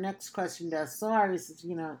on our next question to SR is,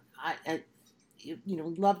 we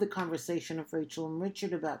love the conversation of Rachel and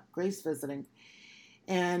Richard about Grace visiting,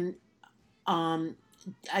 and um,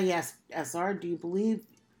 I asked SR, do you believe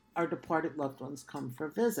our departed loved ones come for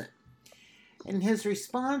a visit? And his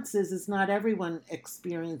response is not everyone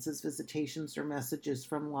experiences visitations or messages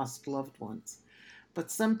from lost loved ones,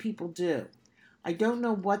 but some people do. I don't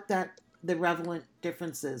know what the relevant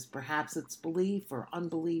difference is. Perhaps it's belief or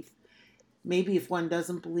unbelief. Maybe if one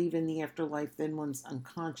doesn't believe in the afterlife, then one's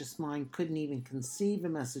unconscious mind couldn't even conceive a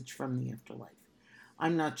message from the afterlife.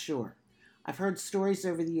 I'm not sure. I've heard stories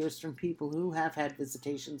over the years from people who have had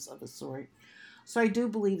visitations of a sort, so I do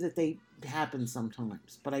believe that they happen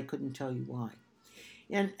sometimes, but I couldn't tell you why.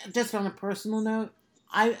 And just on a personal note,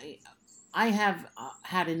 I I have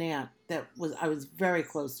had an aunt that I was very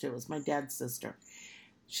close to. It was my dad's sister.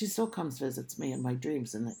 She still comes visits me in my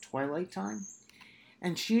dreams in the twilight time,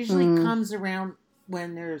 and she usually Mm, comes around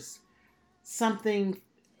when there's something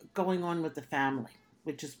going on with the family,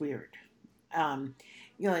 which is weird. Um,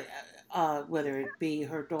 like whether it be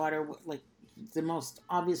her daughter, like the most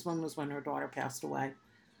obvious one was when her daughter passed away.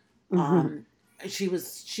 mhm. Um, she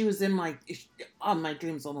was in my on my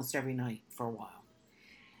dreams almost every night for a while,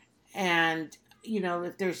 and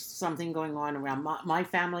if there's something going on around my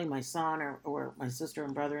family, my son or my sister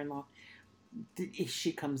and brother-in-law,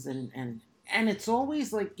 she comes in, and it's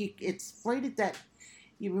always like it's played that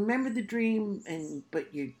you remember the dream, and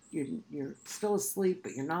but you're still asleep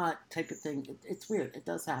but you're not, type of thing. It's weird. It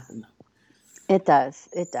does happen though. It does.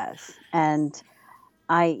 It does. And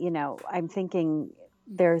I'm thinking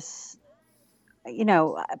there's,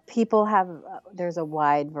 people have, there's a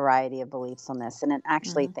wide variety of beliefs on this. And it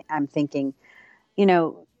actually, Mm-hmm. I'm thinking, you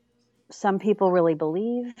know, some people really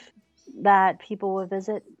believe that people will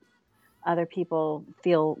visit. Other people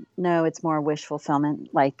feel, no, it's more wish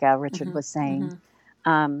fulfillment, like Richard Mm-hmm. was saying.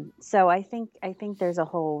 Mm-hmm. So I think there's a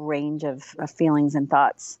whole range of feelings and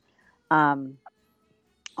thoughts um,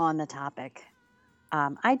 on the topic.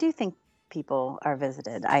 I do think people are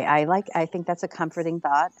visited. I think that's a comforting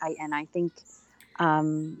thought. I think,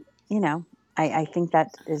 you know, I think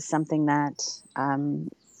that is something that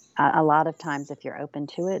a lot of times, if you're open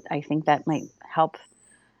to it, I think that might help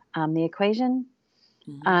the equation.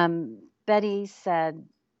 Mm-hmm. Betty said,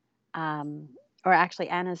 um, or actually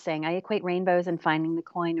Anna's saying, I equate rainbows and finding the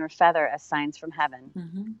coin or feather as signs from heaven,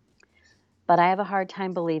 Mm-hmm. but I have a hard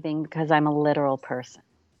time believing because I'm a literal person.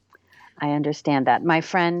 I understand that. My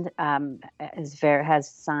friend has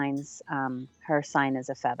signs. Her sign is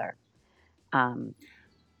a feather. Um,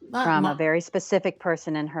 Not from a my, very specific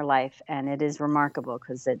person in her life. And it is remarkable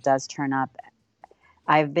because it does turn up.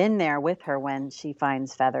 I've been there with her when she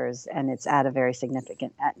finds feathers, and it's at a very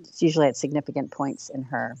significant, it's usually at significant points in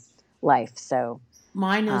her life. So,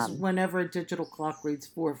 mine is um, whenever a digital clock reads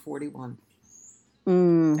 4:41.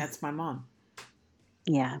 mm, That's my mom.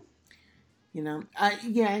 yeah,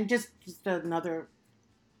 Yeah, and just another.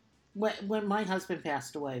 When my husband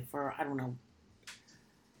passed away for, I don't know,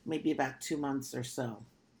 maybe about 2 months or so,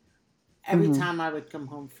 every hmm, time I would come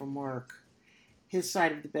home from work, his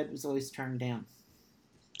side of the bed was always turned down.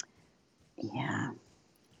 yeah,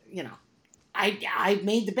 You know, I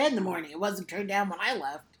made the bed in the morning. It wasn't turned down when I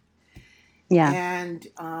left. yeah. And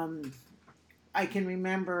I can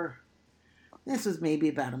remember this was maybe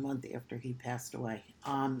about a month after he passed away.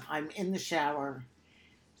 I'm in the shower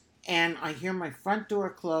and I hear my front door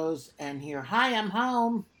close and hear, "Hi, I'm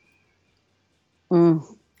home,"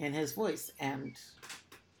 Mm. in his voice. And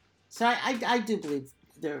so I do believe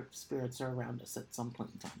their spirits are around us at some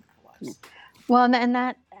point in time in our lives. Well, and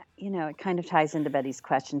that, it kind of ties into Betty's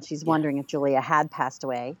question. She's Yeah. wondering if Julia had passed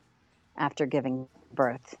away after giving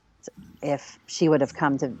birth, if she would have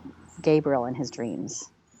come to Gabriel in his dreams.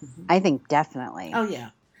 Hmm. I think definitely. Oh,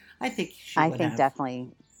 yeah. I think she I would think have.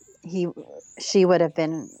 definitely he she would have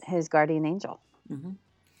been his guardian angel. Hmm.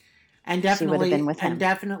 And She would have been definitely, with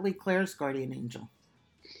him. Claire's guardian angel.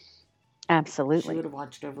 She would Absolutely. have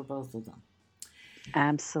watched over both of them.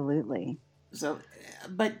 Absolutely. So,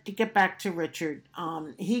 but to get back to Richard,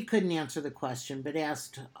 he couldn't answer the question, but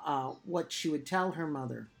asked what she would tell her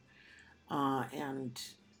mother. And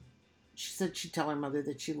she said she'd tell her mother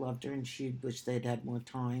that she loved her and she wished they'd had more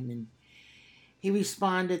time. And he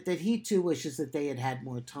responded that he too wishes that they had had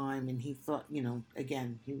more time. And he thought,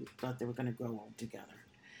 again, he thought they were going to grow old together.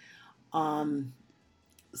 Um,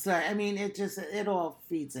 so, I mean, it all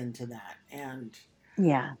feeds into that. And,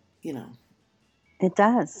 Yeah, you know, it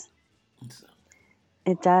does. so.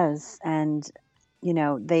 It does. And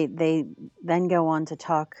they then go on to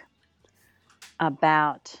talk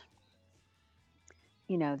about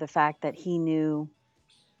the fact that he knew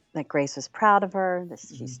that Grace was proud of her, that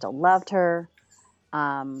she Mhm. still loved her.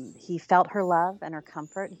 He felt her love and her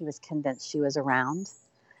comfort. He was convinced she was around.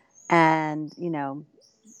 And,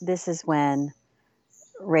 this is when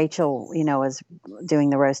Rachel, was doing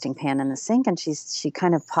the roasting pan in the sink, and she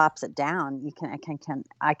kind of pops it down.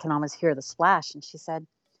 I can almost hear the splash. And she said,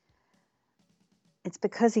 "It's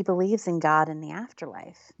because he believes in God and the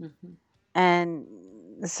afterlife." Mhm. And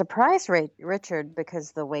it surprised Richard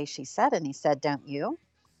because the way she said it, and he said, "Don't you?"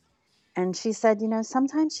 And she said,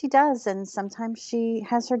 "Sometimes she does, and sometimes she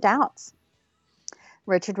has her doubts."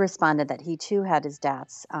 Richard responded that he too had his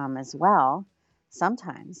doubts as well,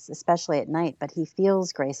 sometimes, especially at night, but he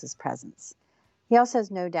feels Grace's presence. He also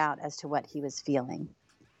has no doubt as to what he was feeling.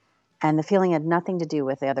 And the feeling had nothing to do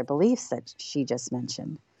with the other beliefs that she just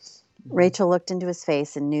mentioned. Mhm. Rachel looked into his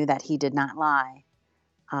face and knew that he did not lie.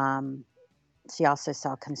 Um, she also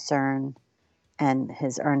saw concern and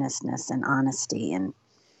his earnestness and honesty. And,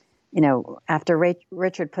 after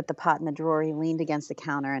Richard put the pot in the drawer, he leaned against the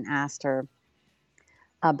counter and asked her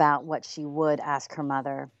about what she would ask her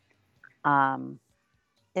mother um,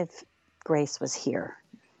 if Grace was here.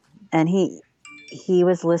 And he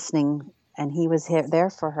was listening, and he was there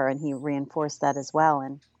for her, and he reinforced that as well.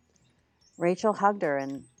 And Rachel hugged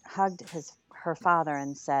her father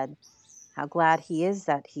and said how glad she is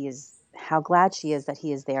that he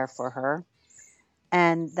is there for her,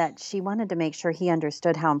 and that she wanted to make sure he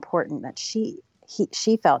understood how important that she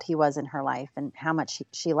felt he was in her life, and how much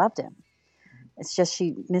she loved him. It's just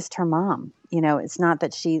she missed her mom. It's not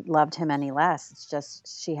that she loved him any less. It's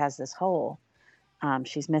just she has this hole.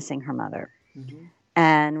 She's missing her mother. Mhm.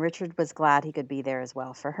 And Richard was glad he could be there as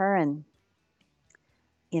well for her. And,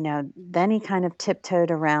 then he kind of tiptoed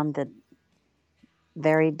around the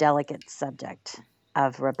very delicate subject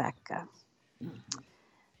of Rebecca, Mhm.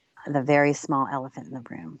 the very small elephant in the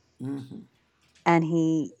room. Mhm.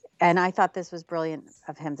 And I thought this was brilliant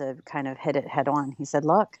of him to kind of hit it head on. He said,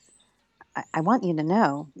 "Look, I want you to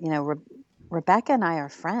know, Rebecca and I are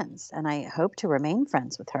friends, and I hope to remain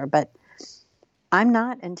friends with her, but I'm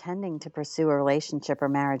not intending to pursue a relationship or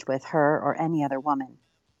marriage with her or any other woman."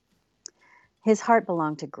 His heart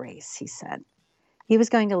belonged to Grace, he said. He was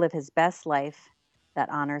going to live his best life that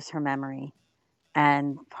honors her memory.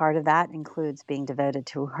 And part of that includes being devoted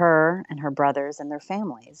to her and her brothers and their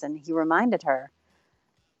families. And he reminded her,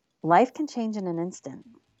 life can change in an instant.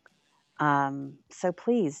 So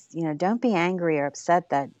please, don't be angry or upset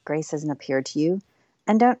that Grace hasn't appeared to you.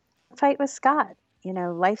 And don't fight with Scott.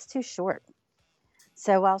 Life's too short.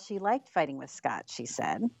 So while she liked fighting with Scott, she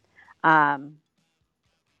said, um,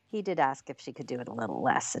 he did ask if she could do it a little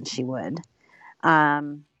less, and she would.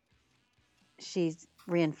 She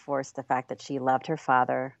reinforced the fact that she loved her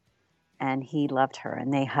father and he loved her,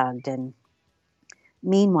 and they hugged. And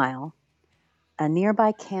meanwhile, a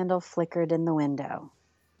nearby candle flickered in the window.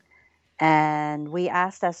 And we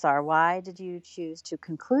asked SR, why did you choose to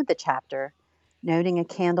conclude the chapter noting a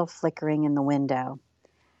candle flickering in the window?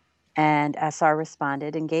 And SR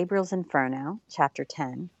responded, in Gabriel's Inferno, chapter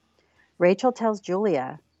 10, Rachel tells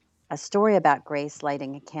Julia a story about Grace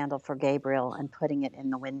lighting a candle for Gabriel and putting it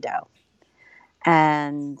in the window.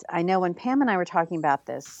 And I know when Pam and I were talking about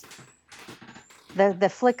this, the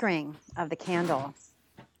flickering of the candle,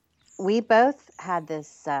 we both had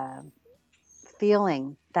this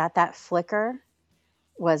feeling that that flicker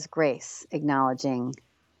was Grace acknowledging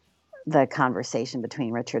the conversation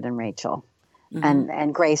between Richard and Rachel.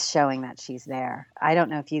 And Grace showing that she's there. I don't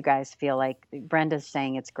know if you guys feel like Brenda's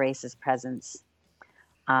saying it's Grace's presence.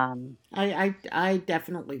 I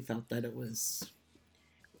definitely felt that it was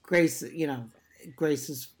Grace,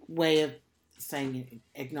 Grace's way of saying it,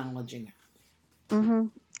 acknowledging it. Mm-hmm.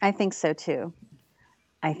 I think so too.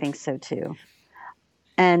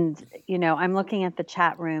 And, I'm looking at the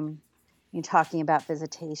chat room, you're talking about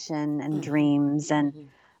visitation and dreams, and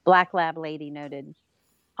Black Lab Lady noted,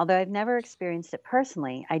 although I've never experienced it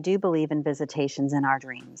personally, I do believe in visitations in our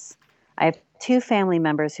dreams. I have 2 family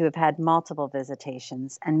members who have had multiple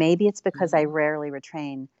visitations, and maybe it's because I rarely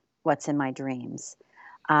retrain what's in my dreams.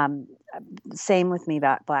 Same with me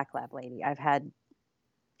about Black Lab Lady. I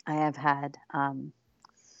have had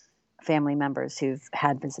family members who've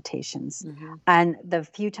had visitations. And the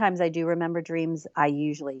few times I do remember dreams, I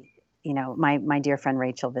usually, my dear friend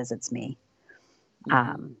Rachel visits me.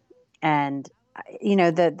 And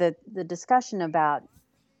the discussion about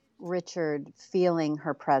Richard feeling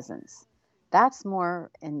her presence, that's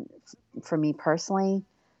more for me personally.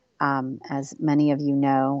 As many of you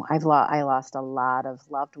know, I lost a lot of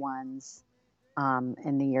loved ones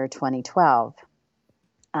in the year 2012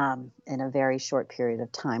 in a very short period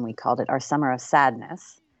of time. We called it our summer of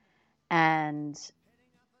sadness. And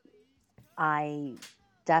I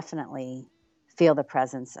definitely feel the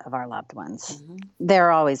presence of our loved ones.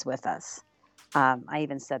 They're always with us. I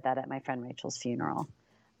even said that at my friend Rachel's funeral.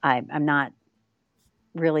 I'm not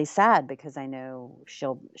really sad because I know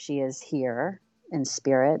she is here in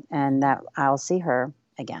spirit and that I'll see her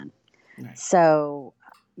again. Right. So,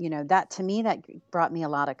 that to me, that brought me a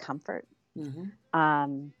lot of comfort.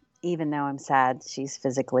 Even though I'm sad, she's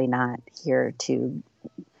physically not here to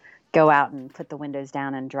go out and put the windows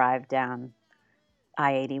down and drive down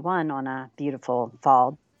I-81 on a beautiful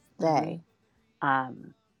fall day.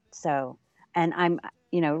 And I'm,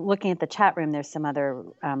 looking at the chat room, there's some other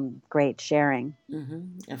great sharing.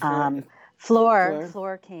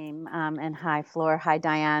 Floor came, and hi, Floor. Hi,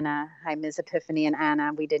 Diana. Hi, Ms. Epiphany and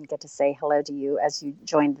Anna. We didn't get to say hello to you as you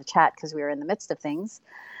joined the chat because we were in the midst of things.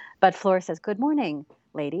 But Floor says, good morning,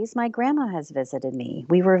 ladies. My grandma has visited me.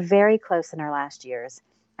 We were very close in our last years.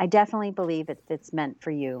 I definitely believe if it's meant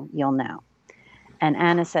for you, you'll know. And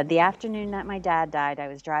Anna said, the afternoon that my dad died, I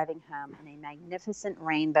was driving home and a magnificent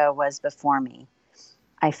rainbow was before me.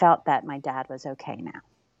 I felt that my dad was okay now,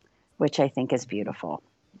 which I think is beautiful.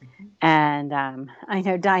 And I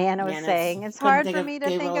know Diana was saying, it's hard for me to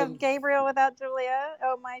think of Gabriel without Julia.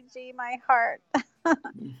 Oh, my heart.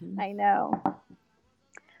 I know.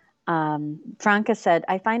 Franca said,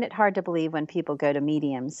 I find it hard to believe when people go to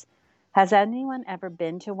mediums. Has anyone ever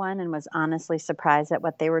been to one and was honestly surprised at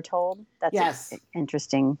what they were told? That's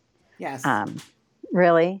interesting. Yes.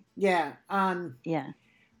 Really? Yeah. Yeah.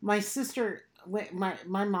 My sister,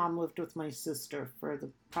 my mom lived with my sister for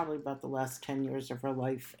probably about the last 10 years of her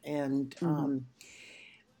life. And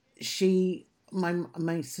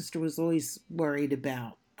my sister was always worried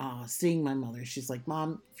about seeing my mother. She's like,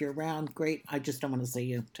 Mom, if you're around, great. I just don't want to see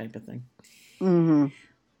you, type of thing. And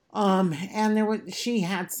she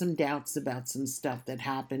had some doubts about some stuff that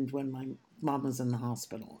happened when my mom was in the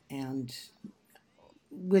hospital, and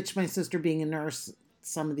which my sister being a nurse,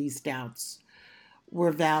 some of these doubts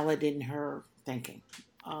were valid in her thinking.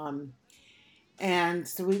 And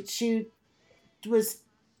so she was,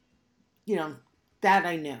 that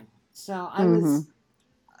I knew. So I was,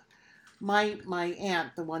 my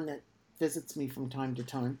aunt, the one that visits me from time to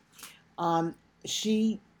time,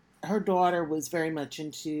 her daughter was very much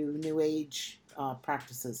into New Age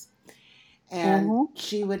practices. And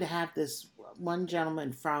she would have this one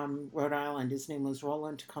gentleman from Rhode Island, his name was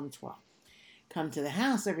Roland Comtois, come to the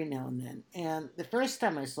house every now and then. And the first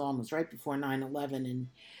time I saw him was right before 9/11, and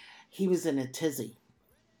he was in a tizzy.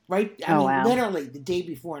 Right? Literally the day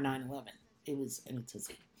before 9/11, it was in a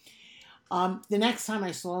tizzy. The next time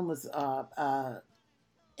I saw him was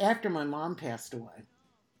after my mom passed away.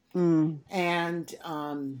 And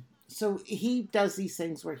so he does these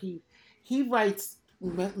things where he writes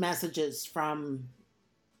messages from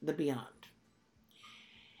the beyond.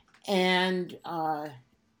 And I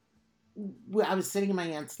was sitting in my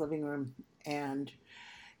aunt's living room, and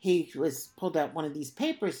he was pulled out one of these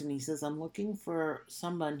papers, and he says, "I'm looking for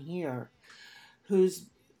someone here who's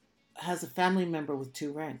has a family member with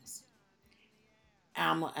 2 rings."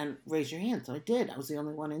 And raise your hand. So I did. I was the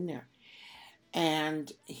only one in there.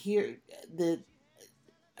 And here,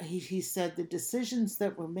 he said the decisions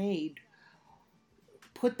that were made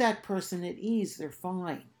put that person at ease. They're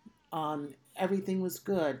fine. Everything was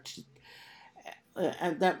good.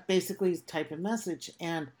 And that basically is type of message.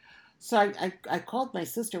 And so I called my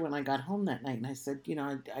sister when I got home that night, and I said,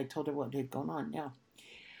 I told her what had gone on. Now,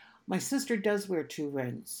 my sister does wear 2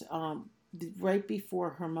 rings. Right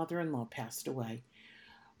before her mother-in-law passed away,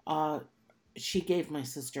 she gave my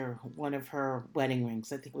sister one of her wedding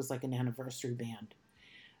rings. I think it was like an anniversary band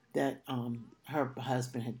that her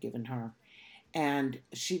husband had given her. And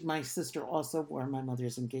my sister also wore my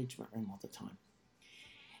mother's engagement ring all the time.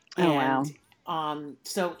 Oh, wow.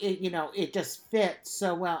 So it just fit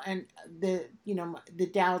so well. And the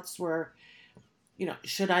doubts were,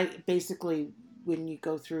 should I basically, when you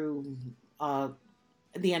go through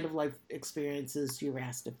the end of life experiences, you're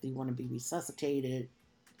asked if you want to be resuscitated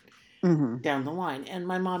down the line. And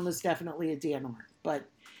my mom was definitely a DNR, but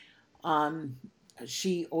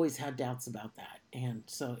she always had doubts about that. And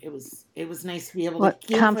so it was nice to be able to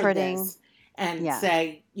give comforting her this and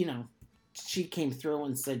say, she came through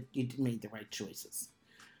and said you made the right choices.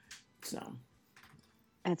 So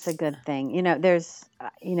that's a good thing. There's,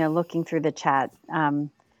 looking through the chat,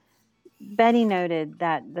 Betty noted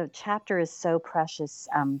that the chapter is so precious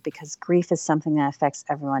because grief is something that affects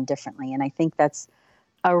everyone differently. And I think that's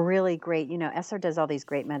a really great, Esther does all these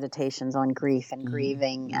great meditations on grief and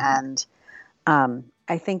grieving. And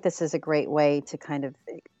I think this is a great way to kind of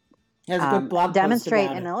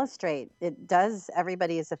demonstrate and illustrate. It does.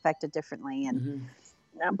 Everybody is affected differently. And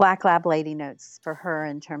Black Lab Lady notes for her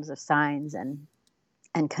in terms of signs and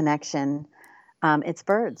connection. It's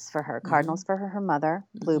birds for her, cardinals for her mother,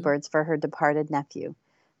 bluebirds for her departed nephew.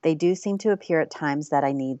 They do seem to appear at times that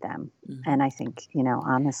I need them. And I think,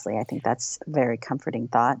 honestly, I think that's a very comforting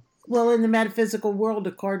thought. Well, in the metaphysical world,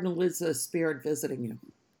 a cardinal is a spirit visiting you.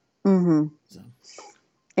 So.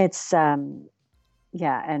 It's, and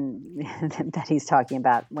that he's talking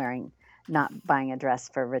about not buying a dress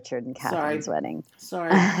for Richard and Catherine's wedding.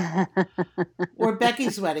 Sorry. Or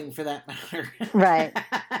Becky's wedding, for that matter. Right.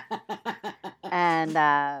 And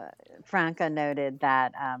Franca noted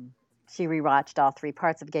that she rewatched all 3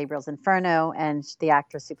 parts of Gabriel's Inferno, and the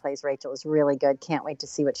actress who plays Rachel is really good. Can't wait to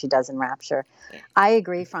see what she does in Rapture. I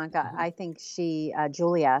agree, Franca. I think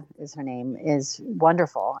Julia is her name, is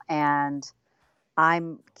wonderful. And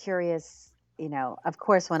I'm curious, of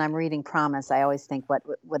course, when I'm reading Promise, I always think what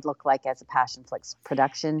would look like as a Passionflix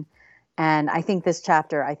production. And I think this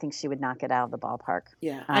chapter, she would knock it out of the ballpark.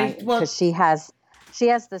 Yeah. Because she has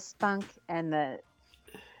the spunk and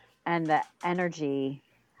the energy.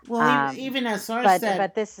 Well, even as SR said,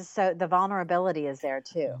 but this is the vulnerability is there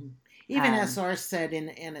too. Even as SR said in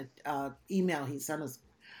an email he sent us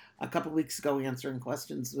a couple weeks ago answering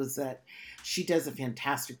questions, was that she does a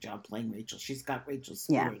fantastic job playing Rachel. She's got Rachel's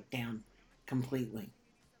spirit down completely.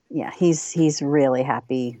 Yeah, he's really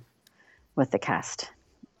happy with the cast,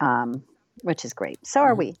 which is great. So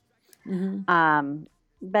are we.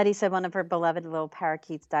 Betty said one of her beloved little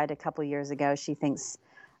parakeets died a couple years ago. She thinks,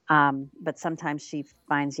 but sometimes she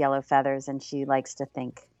finds yellow feathers and she likes to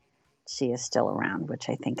think she is still around, which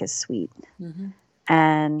I think is sweet.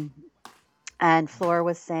 And Flora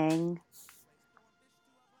was saying,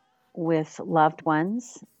 with loved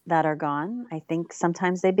ones that are gone, I think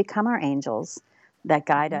sometimes they become our angels that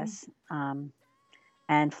guide us.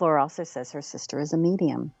 And Flora also says her sister is a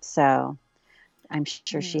medium. So I'm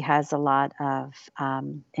sure she has a lot of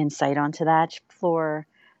insight onto that. Flora,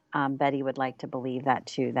 Betty would like to believe that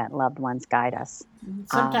too, that loved ones guide us.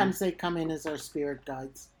 Sometimes they come in as our spirit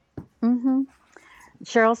guides.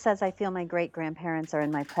 Cheryl says, I feel my great-grandparents are in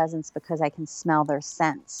my presence because I can smell their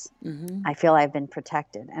scents. I feel I've been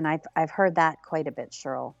protected. And I've heard that quite a bit,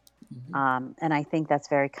 Cheryl. And I think that's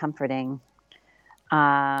very comforting.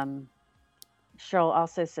 Cheryl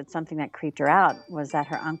also said something that creeped her out was that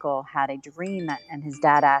her uncle had a dream and his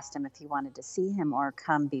dad asked him if he wanted to see him or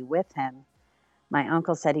come be with him. My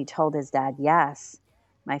uncle said he told his dad yes.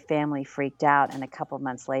 My family freaked out, and a couple of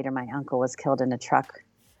months later, my uncle was killed in a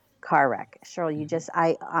car wreck. Cheryl,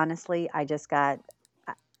 I just got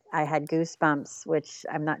I had goosebumps, which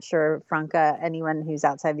I'm not sure, Franca, anyone who's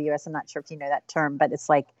outside the U.S., I'm not sure if you know that term, but it's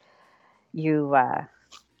like you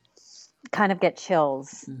kind of get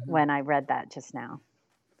chills when I read that just now.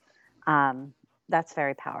 That's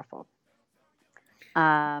very powerful.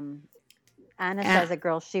 Anna says a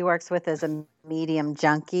girl she works with is a medium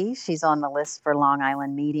junkie. She's on the list for Long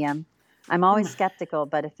Island Medium. I'm always skeptical,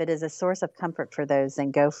 but if it is a source of comfort for those,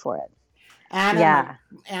 then go for it. Anna,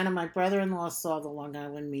 my brother-in-law saw the Long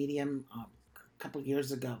Island Medium a couple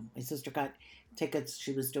years ago. My sister got tickets.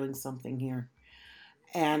 She was doing something here.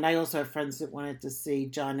 And I also have friends that wanted to see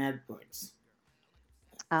John Edwards.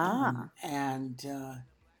 I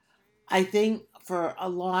think for a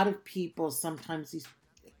lot of people, sometimes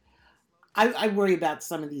I worry about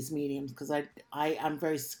some of these mediums because I'm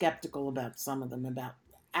very skeptical about some of them, about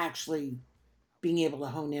actually being able to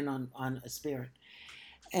hone in on a spirit.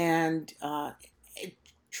 And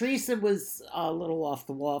Teresa was a little off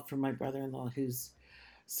the wall for my brother-in-law, who's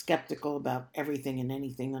skeptical about everything and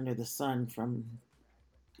anything under the sun, from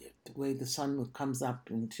the way the sun comes up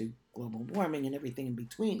into global warming and everything in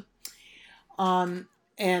between. And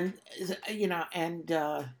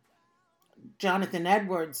Jonathan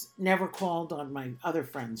Edwards never called on my other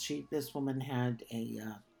friends. This woman had a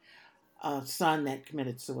son that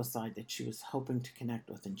committed suicide that she was hoping to connect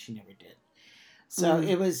with, and she never did. So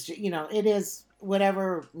it was, it is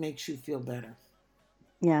whatever makes you feel better.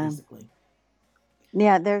 Yeah. Basically.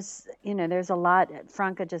 Yeah, there's a lot.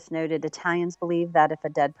 Franca just noted Italians believe that if a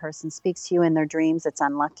dead person speaks to you in their dreams, it's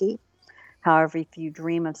unlucky. However, if you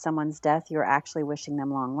dream of someone's death, you're actually wishing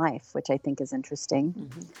them long life, which I think is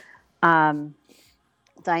interesting.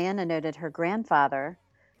 Diana noted her grandfather,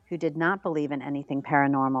 who did not believe in anything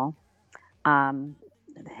paranormal,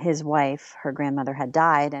 his wife, her grandmother, had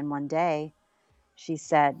died, and one day she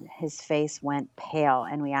said his face went pale,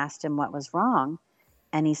 and we asked him what was wrong,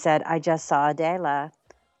 and he said, I just saw Adela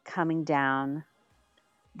coming down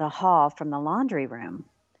the hall from the laundry room.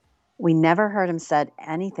 We never heard him said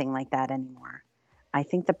anything like that anymore. I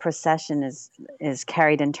think the procession is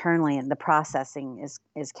carried internally, and the processing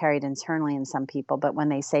is carried internally in some people. But when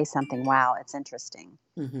they say something, wow, it's interesting.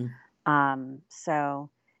 So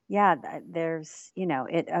yeah, there's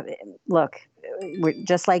look,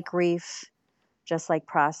 just like grief, just like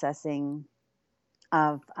processing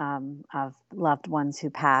of loved ones who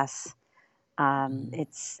pass,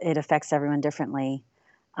 it affects everyone differently.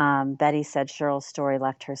 Betty said Cheryl's story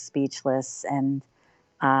left her speechless, and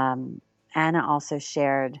Anna also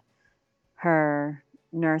shared her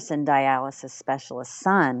nurse and dialysis specialist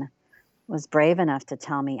son was brave enough to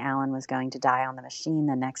tell me Alan was going to die on the machine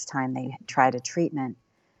the next time they tried a treatment,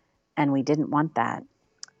 and we didn't want that.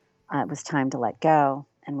 It was time to let go,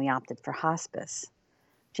 and we opted for hospice.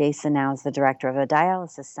 Jason now is the director of a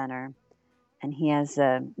dialysis center, and he has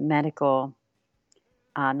a medical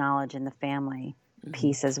knowledge in the family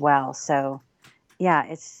piece as well. So, yeah,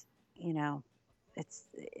 it's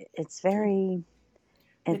very.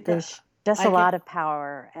 There's just a lot of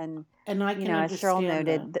power, and I can as Cheryl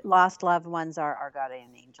noted, lost loved ones are our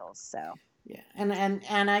guardian angels. So. Yeah,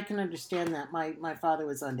 and I can understand that. My father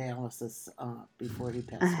was on dialysis before he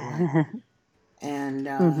passed away,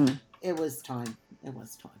 and it was time. It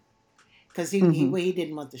was time because he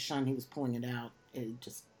didn't want the shun. He was pulling it out. It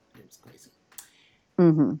was crazy.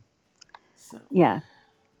 So yeah,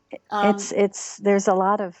 it's there's a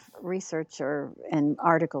lot of research and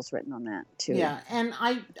articles written on that too. Yeah, and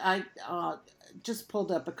I just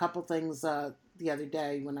pulled up a couple things the other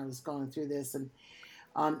day when I was going through this, and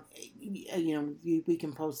we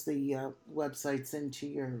can post the websites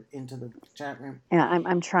into the chat room. Yeah,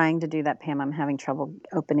 I'm trying to do that, Pam. I'm having trouble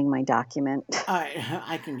opening my document. All right,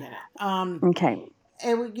 I can get it. Okay.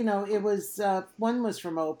 It was one was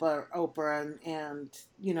from Oprah, and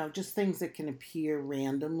just things that can appear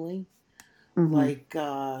randomly, like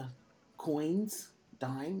coins,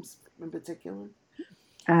 dimes in particular.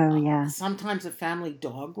 Oh yeah. Sometimes a family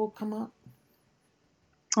dog will come up.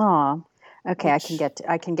 Oh. Okay, I can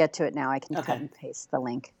get to it now. I can cut and paste the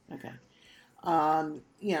link. Okay.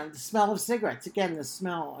 The smell of cigarettes. Again, the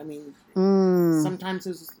smell. I mean, sometimes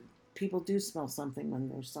people do smell something when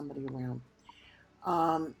there's somebody around.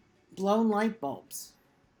 Blown light bulbs.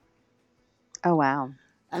 Oh wow.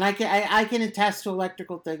 And I can attest to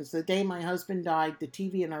electrical things. The day my husband died, the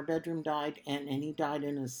TV in our bedroom died, and he died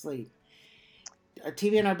in his sleep. A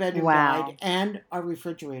TV in our bedroom died, and our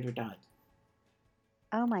refrigerator died.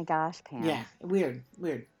 Oh my gosh, Pam. Yeah, weird.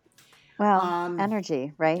 Well,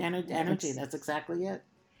 energy, right? Energy, that's exactly it.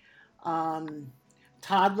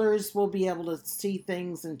 Toddlers will be able to see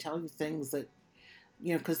things and tell you things that,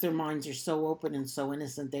 because their minds are so open and so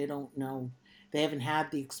innocent, they don't know They haven't had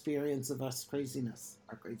the experience of us craziness,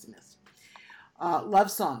 our craziness. Love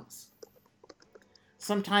songs.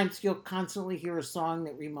 Sometimes you'll constantly hear a song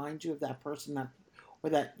that reminds you of that person that, or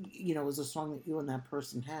that, was a song that you and that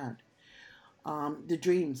person had. The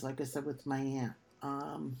dreams, like I said, with my aunt.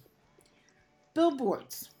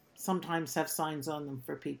 Billboards sometimes have signs on them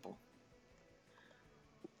for people.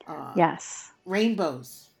 Yes.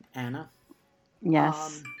 Rainbows, Anna.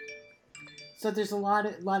 Yes. So there's a lot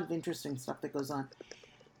of interesting stuff that goes on.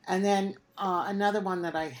 And then another one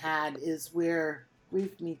that I had is where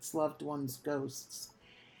grief meets loved ones' ghosts.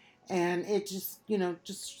 And it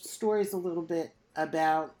just stories a little bit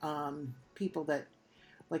about people that,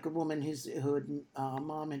 like a woman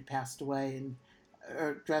mom had passed away, and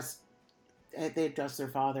they had dressed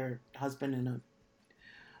their husband in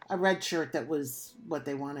a red shirt that was what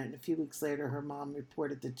they wanted. And a few weeks later, her mom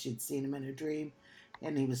reported that she'd seen him in a dream,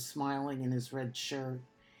 and he was smiling in his red shirt.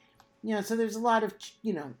 So there's a lot of,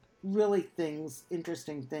 really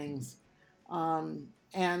interesting things.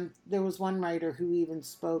 And there was one writer who even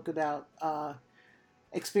spoke about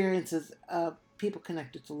experiences of people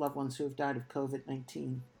connected to loved ones who have died of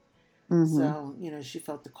COVID-19. Mm-hmm. So, she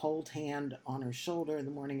felt the cold hand on her shoulder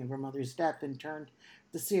the morning of her mother's death and turned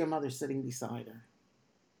to see her mother sitting beside her.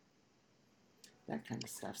 That kind of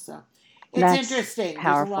stuff. So it's interesting.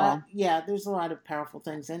 Powerful. There's a lot of powerful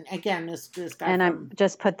things. And again, this guy. And I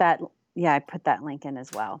just put that. Yeah, I put that link in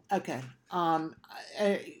as well. Okay.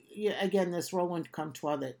 Again, this Roland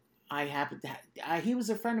Comtois that I happened to have, he was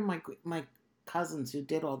a friend of my cousins who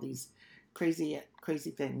did all these crazy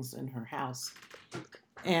things in her house,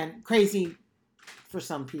 and crazy for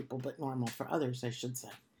some people, but normal for others, I should say.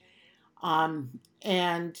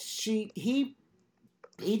 And he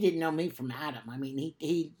didn't know me from Adam. I mean,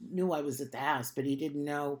 he knew I was at the house, but he didn't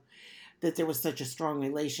know that there was such a strong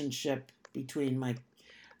relationship between my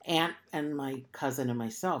aunt and my cousin and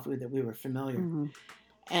myself, that we were familiar. Mm-hmm.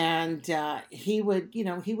 And he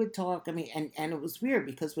would talk. I mean, and it was weird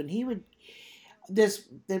because when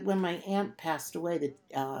when my aunt passed away, that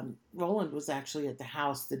Roland was actually at the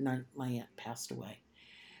house the night my aunt passed away,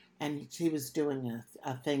 and he was doing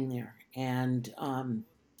a thing there. And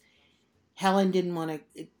Helen didn't want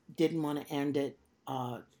to end it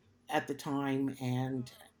at the time,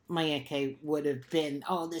 and my Aunt Kay would have been,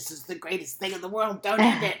 "Oh, this is the greatest thing in the world. Don't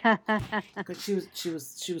end it," because she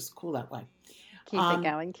was cool that way. Keep it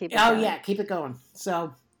going. Keep it going. Oh yeah, keep it going.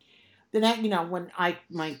 So the next, when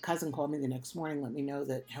my cousin called me the next morning, let me know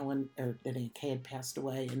that that Aunt Kay had passed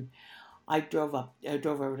away, and I drove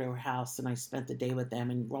over to her house, and I spent the day with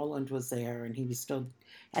them. And Roland was there, and he was still,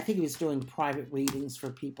 I think he was doing private readings for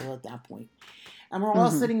people at that point. And we're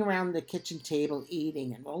all sitting around the kitchen table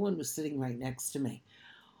eating, and Roland was sitting right next to me.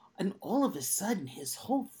 And all of a sudden, his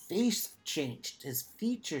whole face changed. His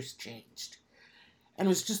features changed. And it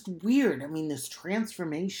was just weird. I mean, this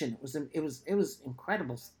transformation, it was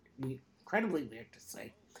incredibly weird to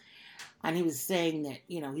say. And he was saying that,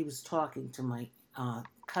 he was talking to my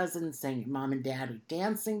cousin, saying mom and dad are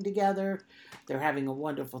dancing together. They're having a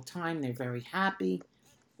wonderful time. They're very happy,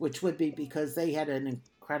 which would be because they had an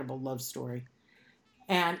incredible love story.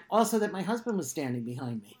 And also that my husband was standing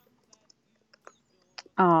behind me.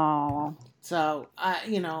 Oh. So,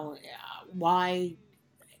 why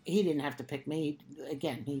he didn't have to pick me.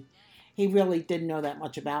 Again, he really didn't know that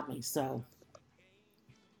much about me. So,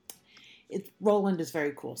 Roland is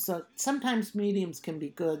very cool. So sometimes mediums can be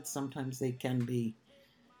good. Sometimes they can be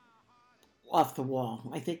off the wall.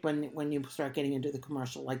 I think when you start getting into the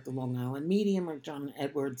commercial, like the Long Island Medium or John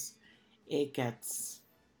Edwards, it can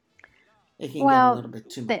get a little bit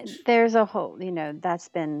too much. There's a whole, that's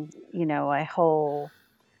been, a whole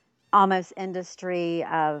almost industry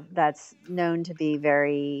that's known to be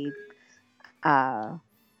very,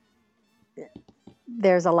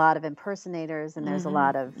 there's a lot of impersonators, and there's a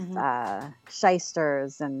lot of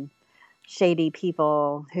shysters and shady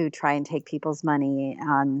people who try and take people's money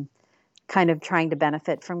on kind of trying to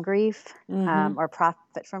benefit from grief or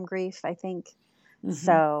profit from grief, I think. Mm-hmm.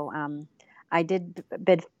 So I did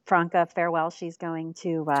bid Franca farewell. She's going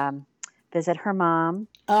to visit her mom.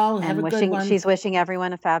 Oh, have a good one. She's wishing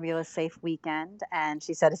everyone a fabulous, safe weekend. And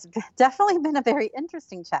she said it's definitely been a very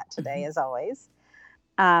interesting chat today, as always.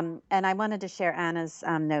 And I wanted to share Anna's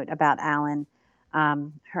note about Alan.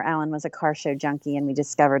 Her Alan was a car show junkie, and we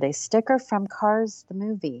discovered a sticker from Cars, the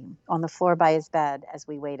movie, on the floor by his bed as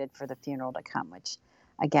we waited for the funeral to come, which,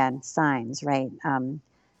 again, signs, right?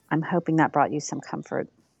 I'm hoping that brought you some comfort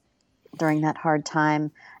during that hard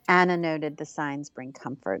time. Anna noted the signs bring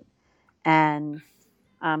comfort. And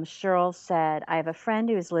Cheryl said, I have a friend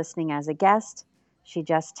who is listening as a guest. She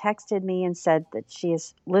just texted me and said that she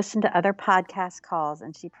has listened to other podcast calls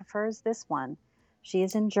and she prefers this one. She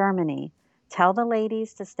is in Germany. Tell the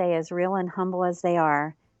ladies to stay as real and humble as they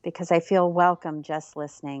are because I feel welcome just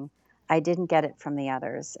listening. I didn't get it from the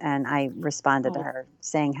others. And I responded to her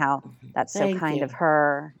saying how that's so kind of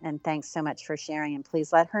her. And thanks so much for sharing. And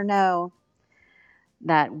please let her know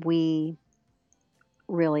that we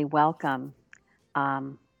really welcome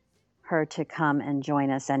her to come and join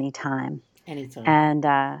us anytime. Anytime.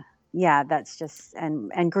 And yeah, that's just,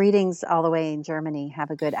 and greetings all the way in Germany.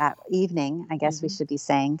 Have a good evening, I guess we should be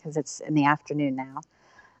saying, because it's in the afternoon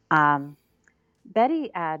now. Betty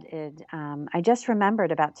added, I just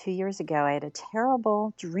remembered about 2 years ago, I had a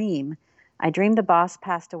terrible dream. I dreamed the boss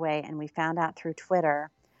passed away and we found out through Twitter.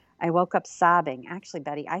 I woke up sobbing. Actually,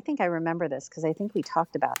 Betty, I think I remember this because I think we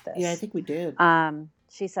talked about this. Yeah, I think we did.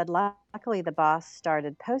 She said, luckily the boss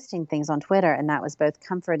started posting things on Twitter and that was both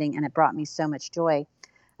comforting and it brought me so much joy.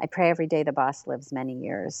 I pray every day the boss lives many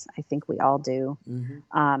years. I think we all do.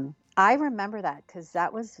 I remember that because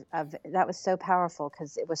that was so powerful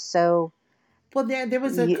because it was so... Well, there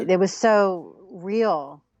was it was so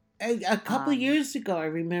real. A couple years ago, I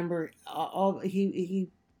remember he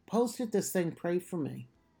posted this thing, "Pray for me,"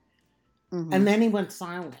 and then he went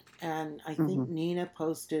silent. And I think Nina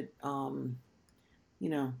posted,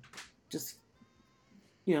 just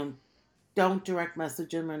don't direct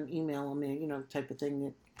message him and email him, type of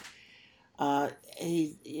thing.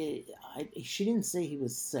 She didn't say he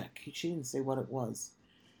was sick. She didn't say what it was.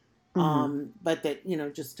 But that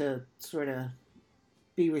just to sort of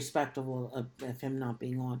be respectful of him not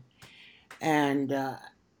being on, and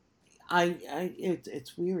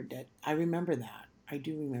it's weird that I remember that. I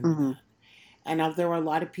do remember that, and there were a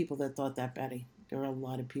lot of people that thought that, Betty. There were a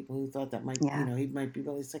lot of people who thought that he might be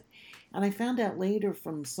really sick, and I found out later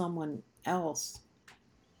from someone else.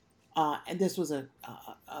 And this was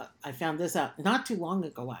I found this out not too long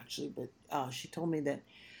ago actually, but she told me that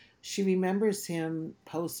she remembers him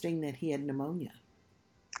posting that he had pneumonia.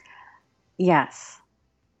 Yes.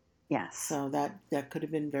 So that could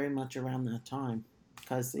have been very much around that time,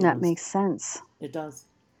 because that makes sense. It does.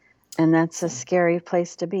 And that's a scary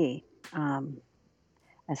place to be.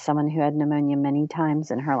 As someone who had pneumonia many times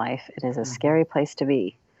in her life, it is a scary place to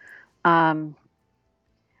be.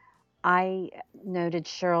 I noted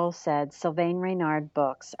Cheryl said Sylvain Reynard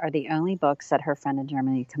books are the only books that her friend in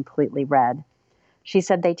Germany completely read. She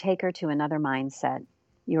said they take her to another mindset.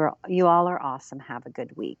 You all are awesome. Have a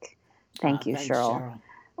good week. Thank you, Cheryl.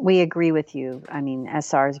 We agree with you. I mean,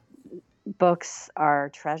 SR's books are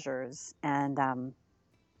treasures, and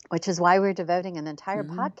which is why we're devoting an entire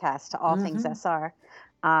podcast to all things SR.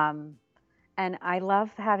 And I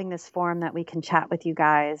love having this forum that we can chat with you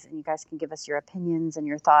guys, and you guys can give us your opinions and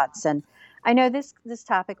your thoughts. And I know this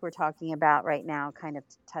topic we're talking about right now, kind of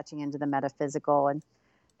touching into the metaphysical, and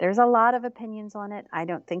there's a lot of opinions on it. I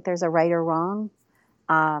don't think there's a right or wrong,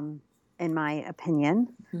 in my opinion.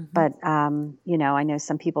 But I know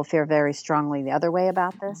some people feel very strongly the other way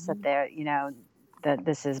about this, that they're, that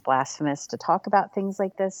this is blasphemous to talk about things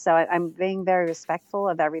like this. So I'm being very respectful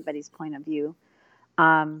of everybody's point of view.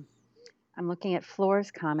 I'm looking at Floor's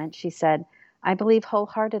comment. She said, I believe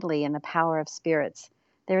wholeheartedly in the power of spirits.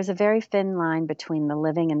 There is a very thin line between the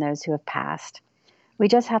living and those who have passed. We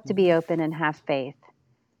just have to be open and have faith.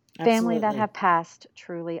 Absolutely. Family that have passed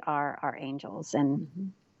truly are our angels.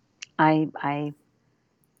 And I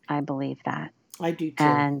believe that. I do too.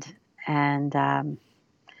 And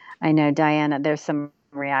I know Diana, there's some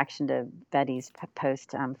reaction to Betty's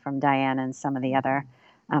post from Diana and some of the other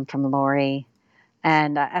from Lori.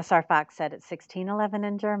 And SR Fox said it's 16:11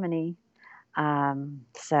 in Germany.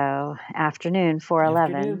 So afternoon,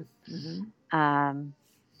 4:11.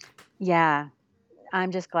 Yeah,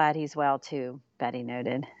 I'm just glad he's well too, Betty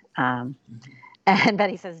noted. And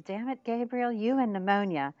Betty says, damn it, Gabriel, you and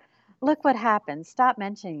pneumonia. Look what happened. Stop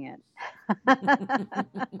mentioning it.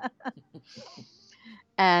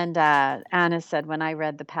 And Anna said, when I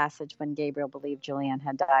read the passage when Gabriel believed Julianne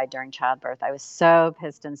had died during childbirth, I was so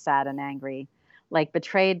pissed and sad and angry. Like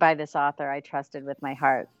betrayed by this author I trusted with my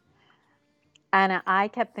heart. And I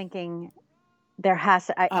kept thinking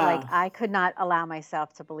I could not allow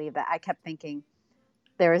myself to believe that. I kept thinking,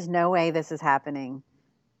 there is no way this is happening.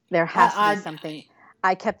 There has to be something.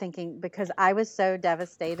 I kept thinking, because I was so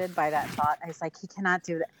devastated by that thought. I was like, he cannot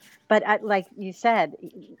do that. But like you said,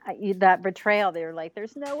 that betrayal, they were like,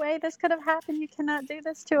 there's no way this could have happened. You cannot do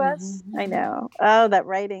this to us. I know. Oh, that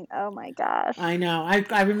writing. Oh, my gosh. I know.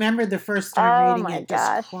 I remember the first time reading it,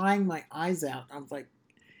 just crying my eyes out. I was like,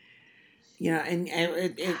 and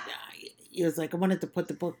he was like, I wanted to put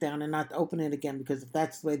the book down and not open it again because if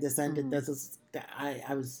that's the way this ended, Mm. this is I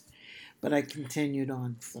was, but I continued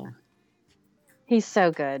on. So he's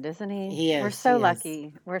so good, isn't he? he We're is. so He is.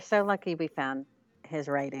 lucky. We're so lucky we found his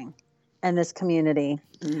writing and this community.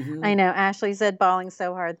 Mm-hmm. I know. Ashley said, bawling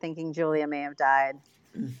so hard, thinking Julia may have died.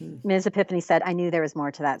 Mm-hmm. Ms. Epiphany said, I knew there was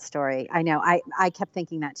more to that story. I know. I kept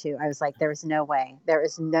thinking that too. I was like, there is no way. There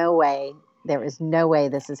is no way. There is no way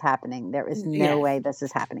this is happening. There is no way this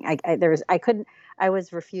is happening. I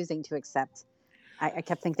was refusing to accept. I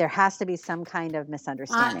kept thinking there has to be some kind of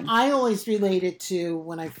misunderstanding. I always related to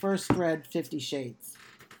when I first read 50 Shades.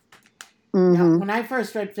 Mm-hmm. Now, when I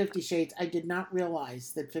first read 50 Shades, I did not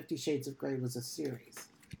realize that 50 Shades of Grey was a series.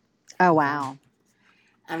 Oh, wow.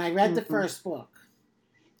 And I read the first book.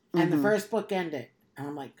 And the first book ended. And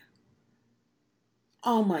I'm like,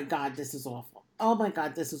 oh my God, this is awful. Oh my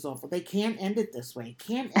God, this is awful. They can't end it this way.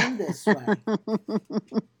 Can't end this way.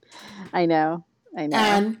 I know.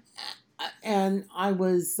 And I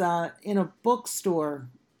was in a bookstore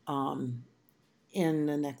in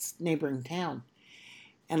the next neighboring town.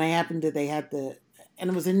 And they had and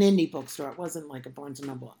it was an indie bookstore. It wasn't like a Barnes &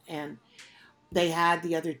 Noble. And they had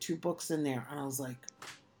the other two books in there. And I was like,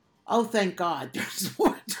 oh, thank God, there's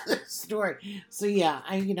more to this story. So yeah,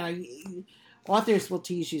 authors will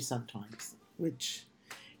tease you sometimes, which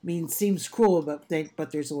seems cruel, but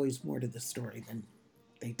there's always more to the story than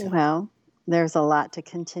they tell. Well, there's a lot to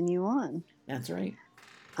continue on. That's right.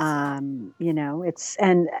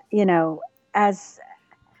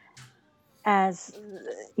 As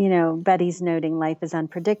Betty's noting, life is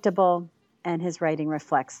unpredictable. And his writing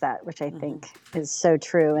reflects that, which I think is so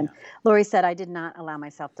true. And Lori said, I did not allow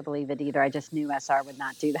myself to believe it either. I just knew SR would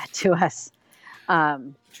not do that to us.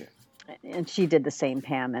 True. And she did the same,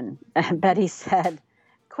 Pam. And Betty said,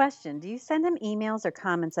 question, do you send him emails or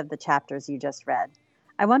comments of the chapters you just read?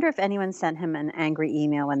 I wonder if anyone sent him an angry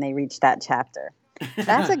email when they reached that chapter.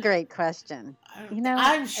 That's a great question.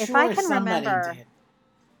 I'm sure if I can somebody remember, did.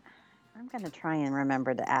 I'm going to try and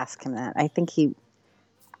remember to ask him that. I think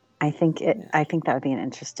that would be an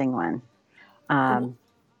interesting one. And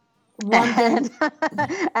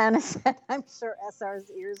Anna said, I'm sure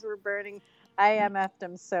SR's ears were burning. I MF'd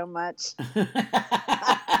him so much.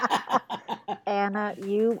 Anna,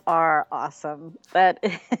 you are awesome. That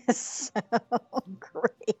is so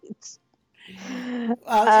great. The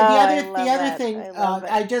other thing,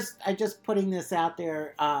 I just putting this out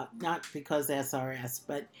there, not because SRS,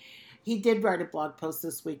 but he did write a blog post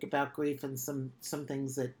this week about grief and some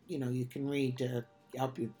things that you can read to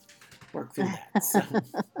help you work through that. So.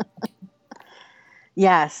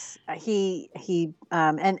 Yes, he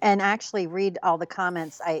and actually read all the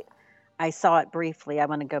comments. I saw it briefly. I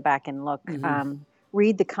want to go back and look.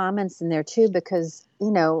 Read the comments in there too, because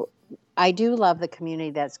I do love the community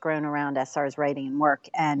that's grown around SR's writing and work,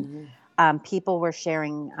 and people were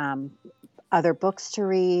sharing other books to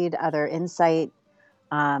read, other insight.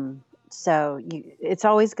 So it's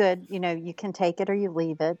always good. You can take it or you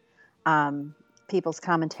leave it, people's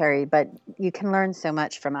commentary, but you can learn so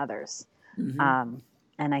much from others. And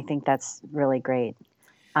I think that's really great.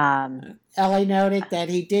 Ellie noted that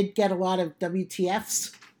he did get a lot of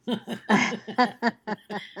WTFs.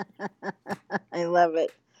 I love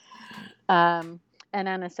it. And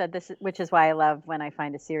Anna said which is why I love when I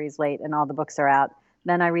find a series late and all the books are out.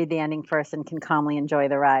 Then I read the ending first and can calmly enjoy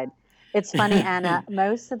the ride. It's funny, Anna,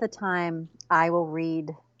 most of the time I will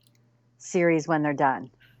read series when they're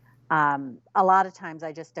done. A lot of times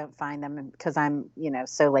I just don't find them because I'm,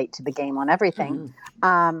 so late to the game on everything.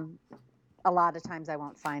 A lot of times I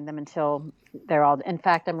won't find them until they're all. In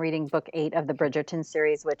fact, I'm reading book 8 of the Bridgerton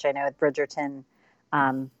series, which I know Bridgerton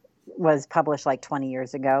was published like 20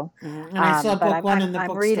 years ago. And I saw book 1 in the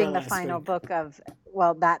bookstore. I'm reading the final book of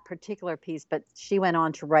that particular piece, but she went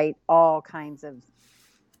on to write all kinds of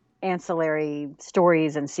ancillary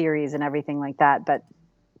stories and series and everything like that. But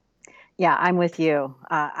yeah, I'm with you.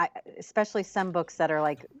 Especially some books that are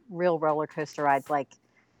like real roller coaster rides, like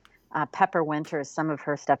Pepper Winters. Some of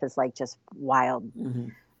her stuff is like just wild.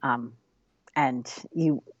 And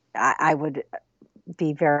I would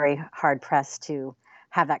be very hard pressed to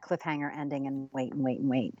have that cliffhanger ending and wait.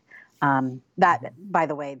 That, by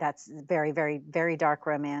the way, that's very, very, very dark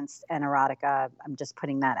romance and erotica. I'm just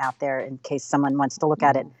putting that out there in case someone wants to look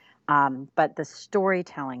at it. But the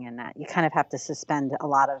storytelling in that, you kind of have to suspend a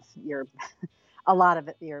lot of your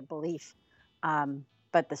belief.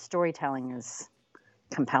 But the storytelling is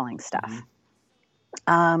compelling stuff.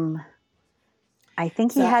 I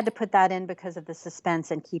think he had to put that in because of the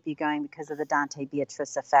suspense and keep you going because of the Dante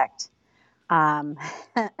Beatrice effect. Um,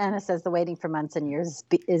 Anna says the waiting for months and years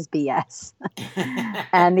is BS.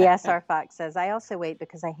 And the SR Fox says, I also wait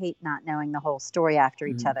because I hate not knowing the whole story after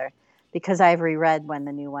each other, because I've reread when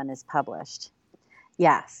the new one is published.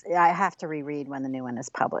 Yes, I have to reread when the new one is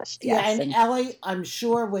published. Yes. Yeah, and Ellie, I'm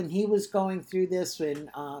sure when he was going through this in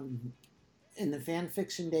the fan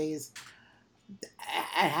fiction days,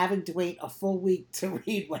 having to wait a full week to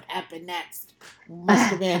read what happened next must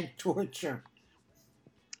have been torture.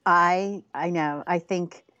 I know. I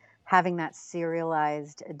think having that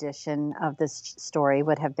serialized edition of this story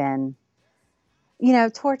would have been,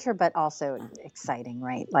 torture, but also exciting,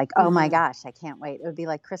 right? Like, oh my gosh, I can't wait. It would be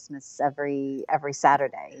like Christmas every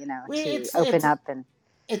Saturday, to open up and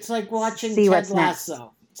it's like watching Ted Lasso.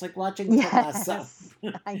 Next. It's like watching Ted Lasso.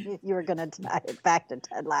 I knew you were going to tie it back to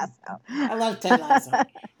Ted Lasso. I love Ted Lasso.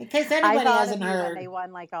 In case anybody hasn't heard. When they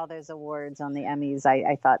won like all those awards on the Emmys,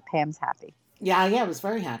 I thought Pam's happy. Yeah, I was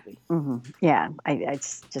very happy. Mm-hmm. Yeah,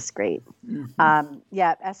 it's just great.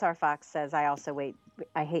 SR Fox says, I also wait.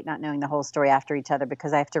 I hate not knowing the whole story after each other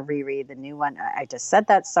because I have to reread the new one. I just said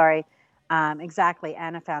that, sorry. Exactly.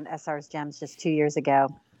 Anna found SR's gems just 2 years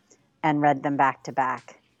ago and read them back to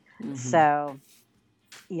back. So,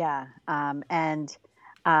 yeah. And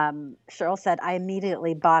Cheryl said, I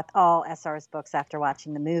immediately bought all SR's books after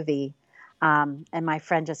watching the movie. And my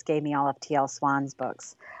friend just gave me all of T.L. Swan's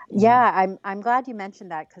books. Yeah, I'm glad you mentioned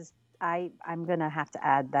that because I'm going to have to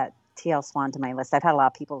add that T.L. Swan to my list. I've had a lot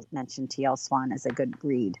of people mention T.L. Swan as a good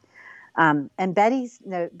read. And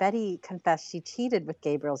Betty confessed she cheated with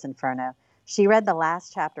Gabriel's Inferno. She read the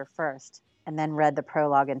last chapter first and then read the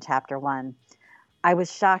prologue in chapter 1. I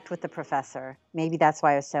was shocked with the professor. Maybe that's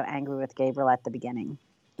why I was so angry with Gabriel at the beginning.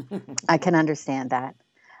 I can understand that.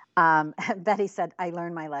 Betty said, I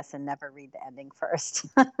learned my lesson, never read the ending first.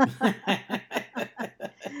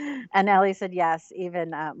 And Ellie said, yes,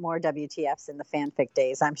 even more WTFs in the fanfic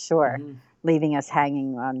days, I'm sure, leaving us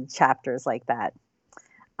hanging on chapters like that.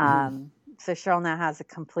 So Cheryl now has a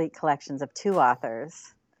complete collections of 2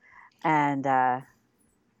 authors. And there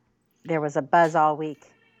was a buzz all week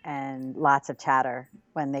and lots of chatter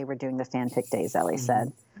when they were doing the fanfic days, Ellie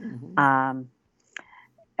said.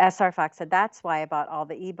 SR Fox said, that's why I bought all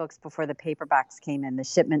the ebooks before the paperbacks came in. The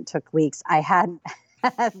shipment took weeks. I hadn't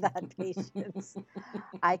had that patience.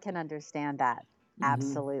 I can understand that.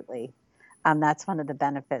 Absolutely. That's one of the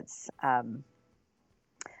benefits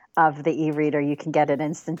of the e-reader. You can get it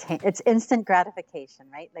it's instant gratification,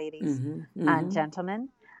 right, ladies and gentlemen?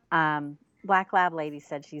 Black Lab Lady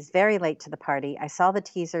said she's very late to the party. I saw the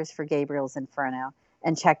teasers for Gabriel's Inferno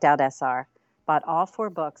and checked out SR. Bought all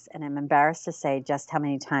 4 books, and I'm embarrassed to say just how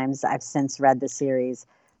many times I've since read the series.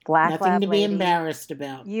 Nothing to be embarrassed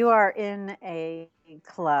about. You are in a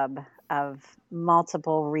club of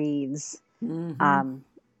multiple reads. And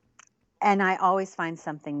I always find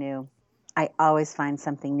something new.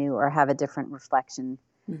 Or have a different reflection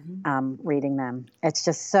reading them. It's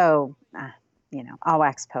just so, I'll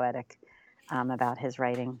wax poetic about his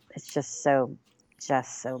writing. It's just so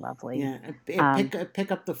lovely. Yeah,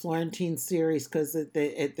 pick up the Florentine series because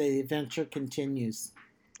the adventure continues.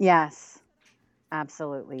 Yes,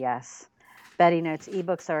 absolutely, yes. Betty notes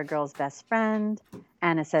ebooks are a girl's best friend.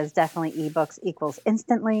 Anna says definitely ebooks equals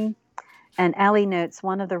instantly. And Ellie notes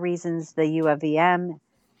one of the reasons the U of EM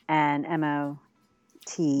and MOTU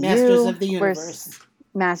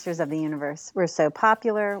Masters of the Universe were so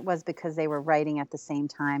popular was because they were writing at the same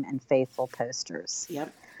time and faithful posters.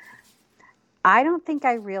 Yep. I don't think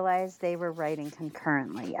I realized they were writing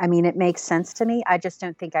concurrently. I mean, it makes sense to me. I just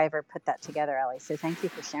don't think I ever put that together, Ellie. So thank you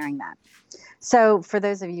for sharing that. So for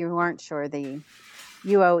those of you who aren't sure, the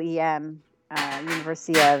UOEM,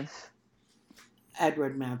 University of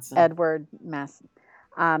Edward Mattson.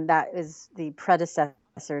 That is the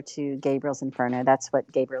predecessor to Gabriel's Inferno. That's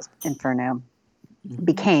what Gabriel's Inferno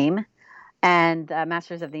became. And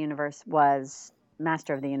Master of the Universe was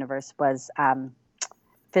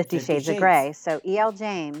 50 Shades of Grey. So E.L.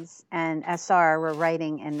 James and SR were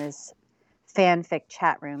writing in this fanfic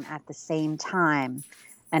chat room at the same time.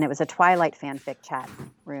 And it was a Twilight fanfic chat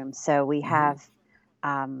room. So we have,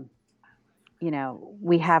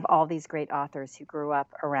 we have all these great authors who grew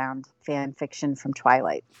up around fan fiction from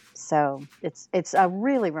Twilight. So it's a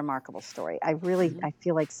really remarkable story. I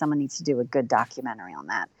feel like someone needs to do a good documentary on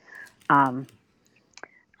that.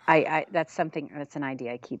 That's an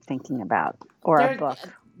idea I keep thinking about, or a book.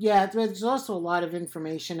 Yeah, there's also a lot of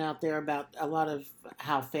information out there about a lot of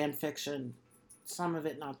how fan fiction, some of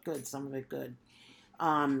it not good, some of it good.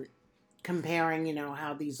 Comparing,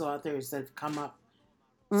 how these authors have come up,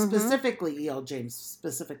 specifically E.L. James,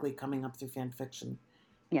 specifically coming up through fan fiction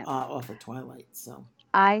off of Twilight. So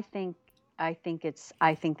I think I think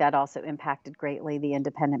that also impacted greatly the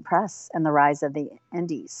independent press and the rise of the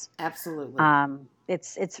indies. Absolutely.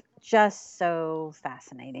 It's just so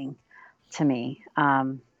fascinating to me.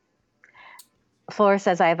 Flora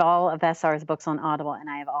says, I have all of SR's books on Audible and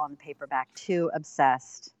I have all in paperback too.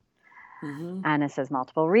 Obsessed. Mm-hmm. Anna says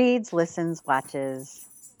multiple reads, listens, watches.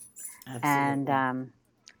 Absolutely. And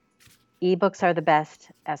ebooks are the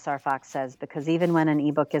best, SR Fox says, because even when an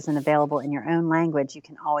ebook isn't available in your own language, you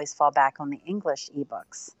can always fall back on the English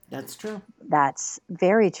ebooks. That's true. That's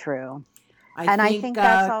very true. I think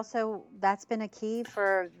that's been a key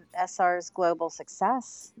for SR's global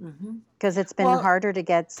success, because it's been harder to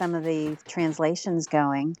get some of the translations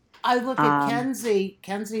going. I look at Kenzie.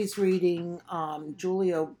 Kenzie's reading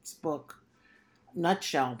Giulio's book,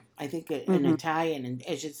 Nutshell, I think in Italian, and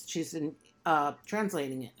she's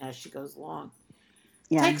translating it as she goes along.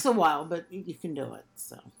 Yeah. Takes a while, but you can do it.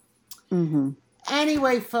 So,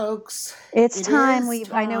 anyway, folks, it's time.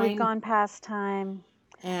 I know we've gone past time.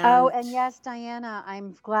 And yes, Diana,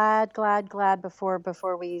 I'm glad.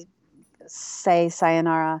 Before we say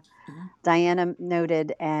sayonara, Diana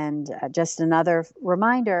noted, and just another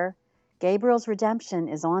reminder: Gabriel's Redemption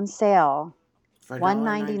is on sale. For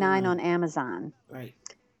 $1.99 on Amazon. Right.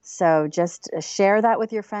 So just share that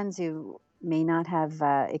with your friends who may not have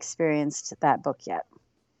experienced that book yet.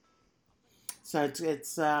 So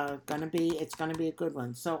it's gonna be a good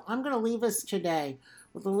one. So I'm gonna leave us today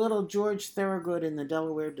with a little George Thorogood and the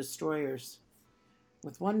Delaware Destroyers,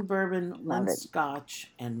 with one bourbon, one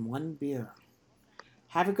scotch, and one beer.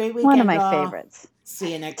 Have a great weekend. One of my favorites.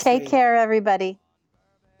 See you next week. Take care, everybody.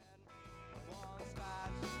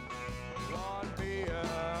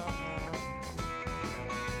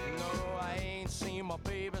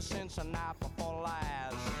 Since a night before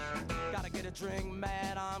last, gotta get a drink,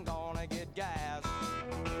 man, I'm gonna get gas.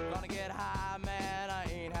 Gonna get high, man,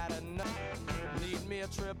 I ain't had enough. Need me a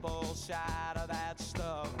triple shot of that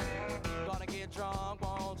stuff. Gonna get drunk,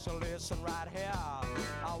 won't you listen right here?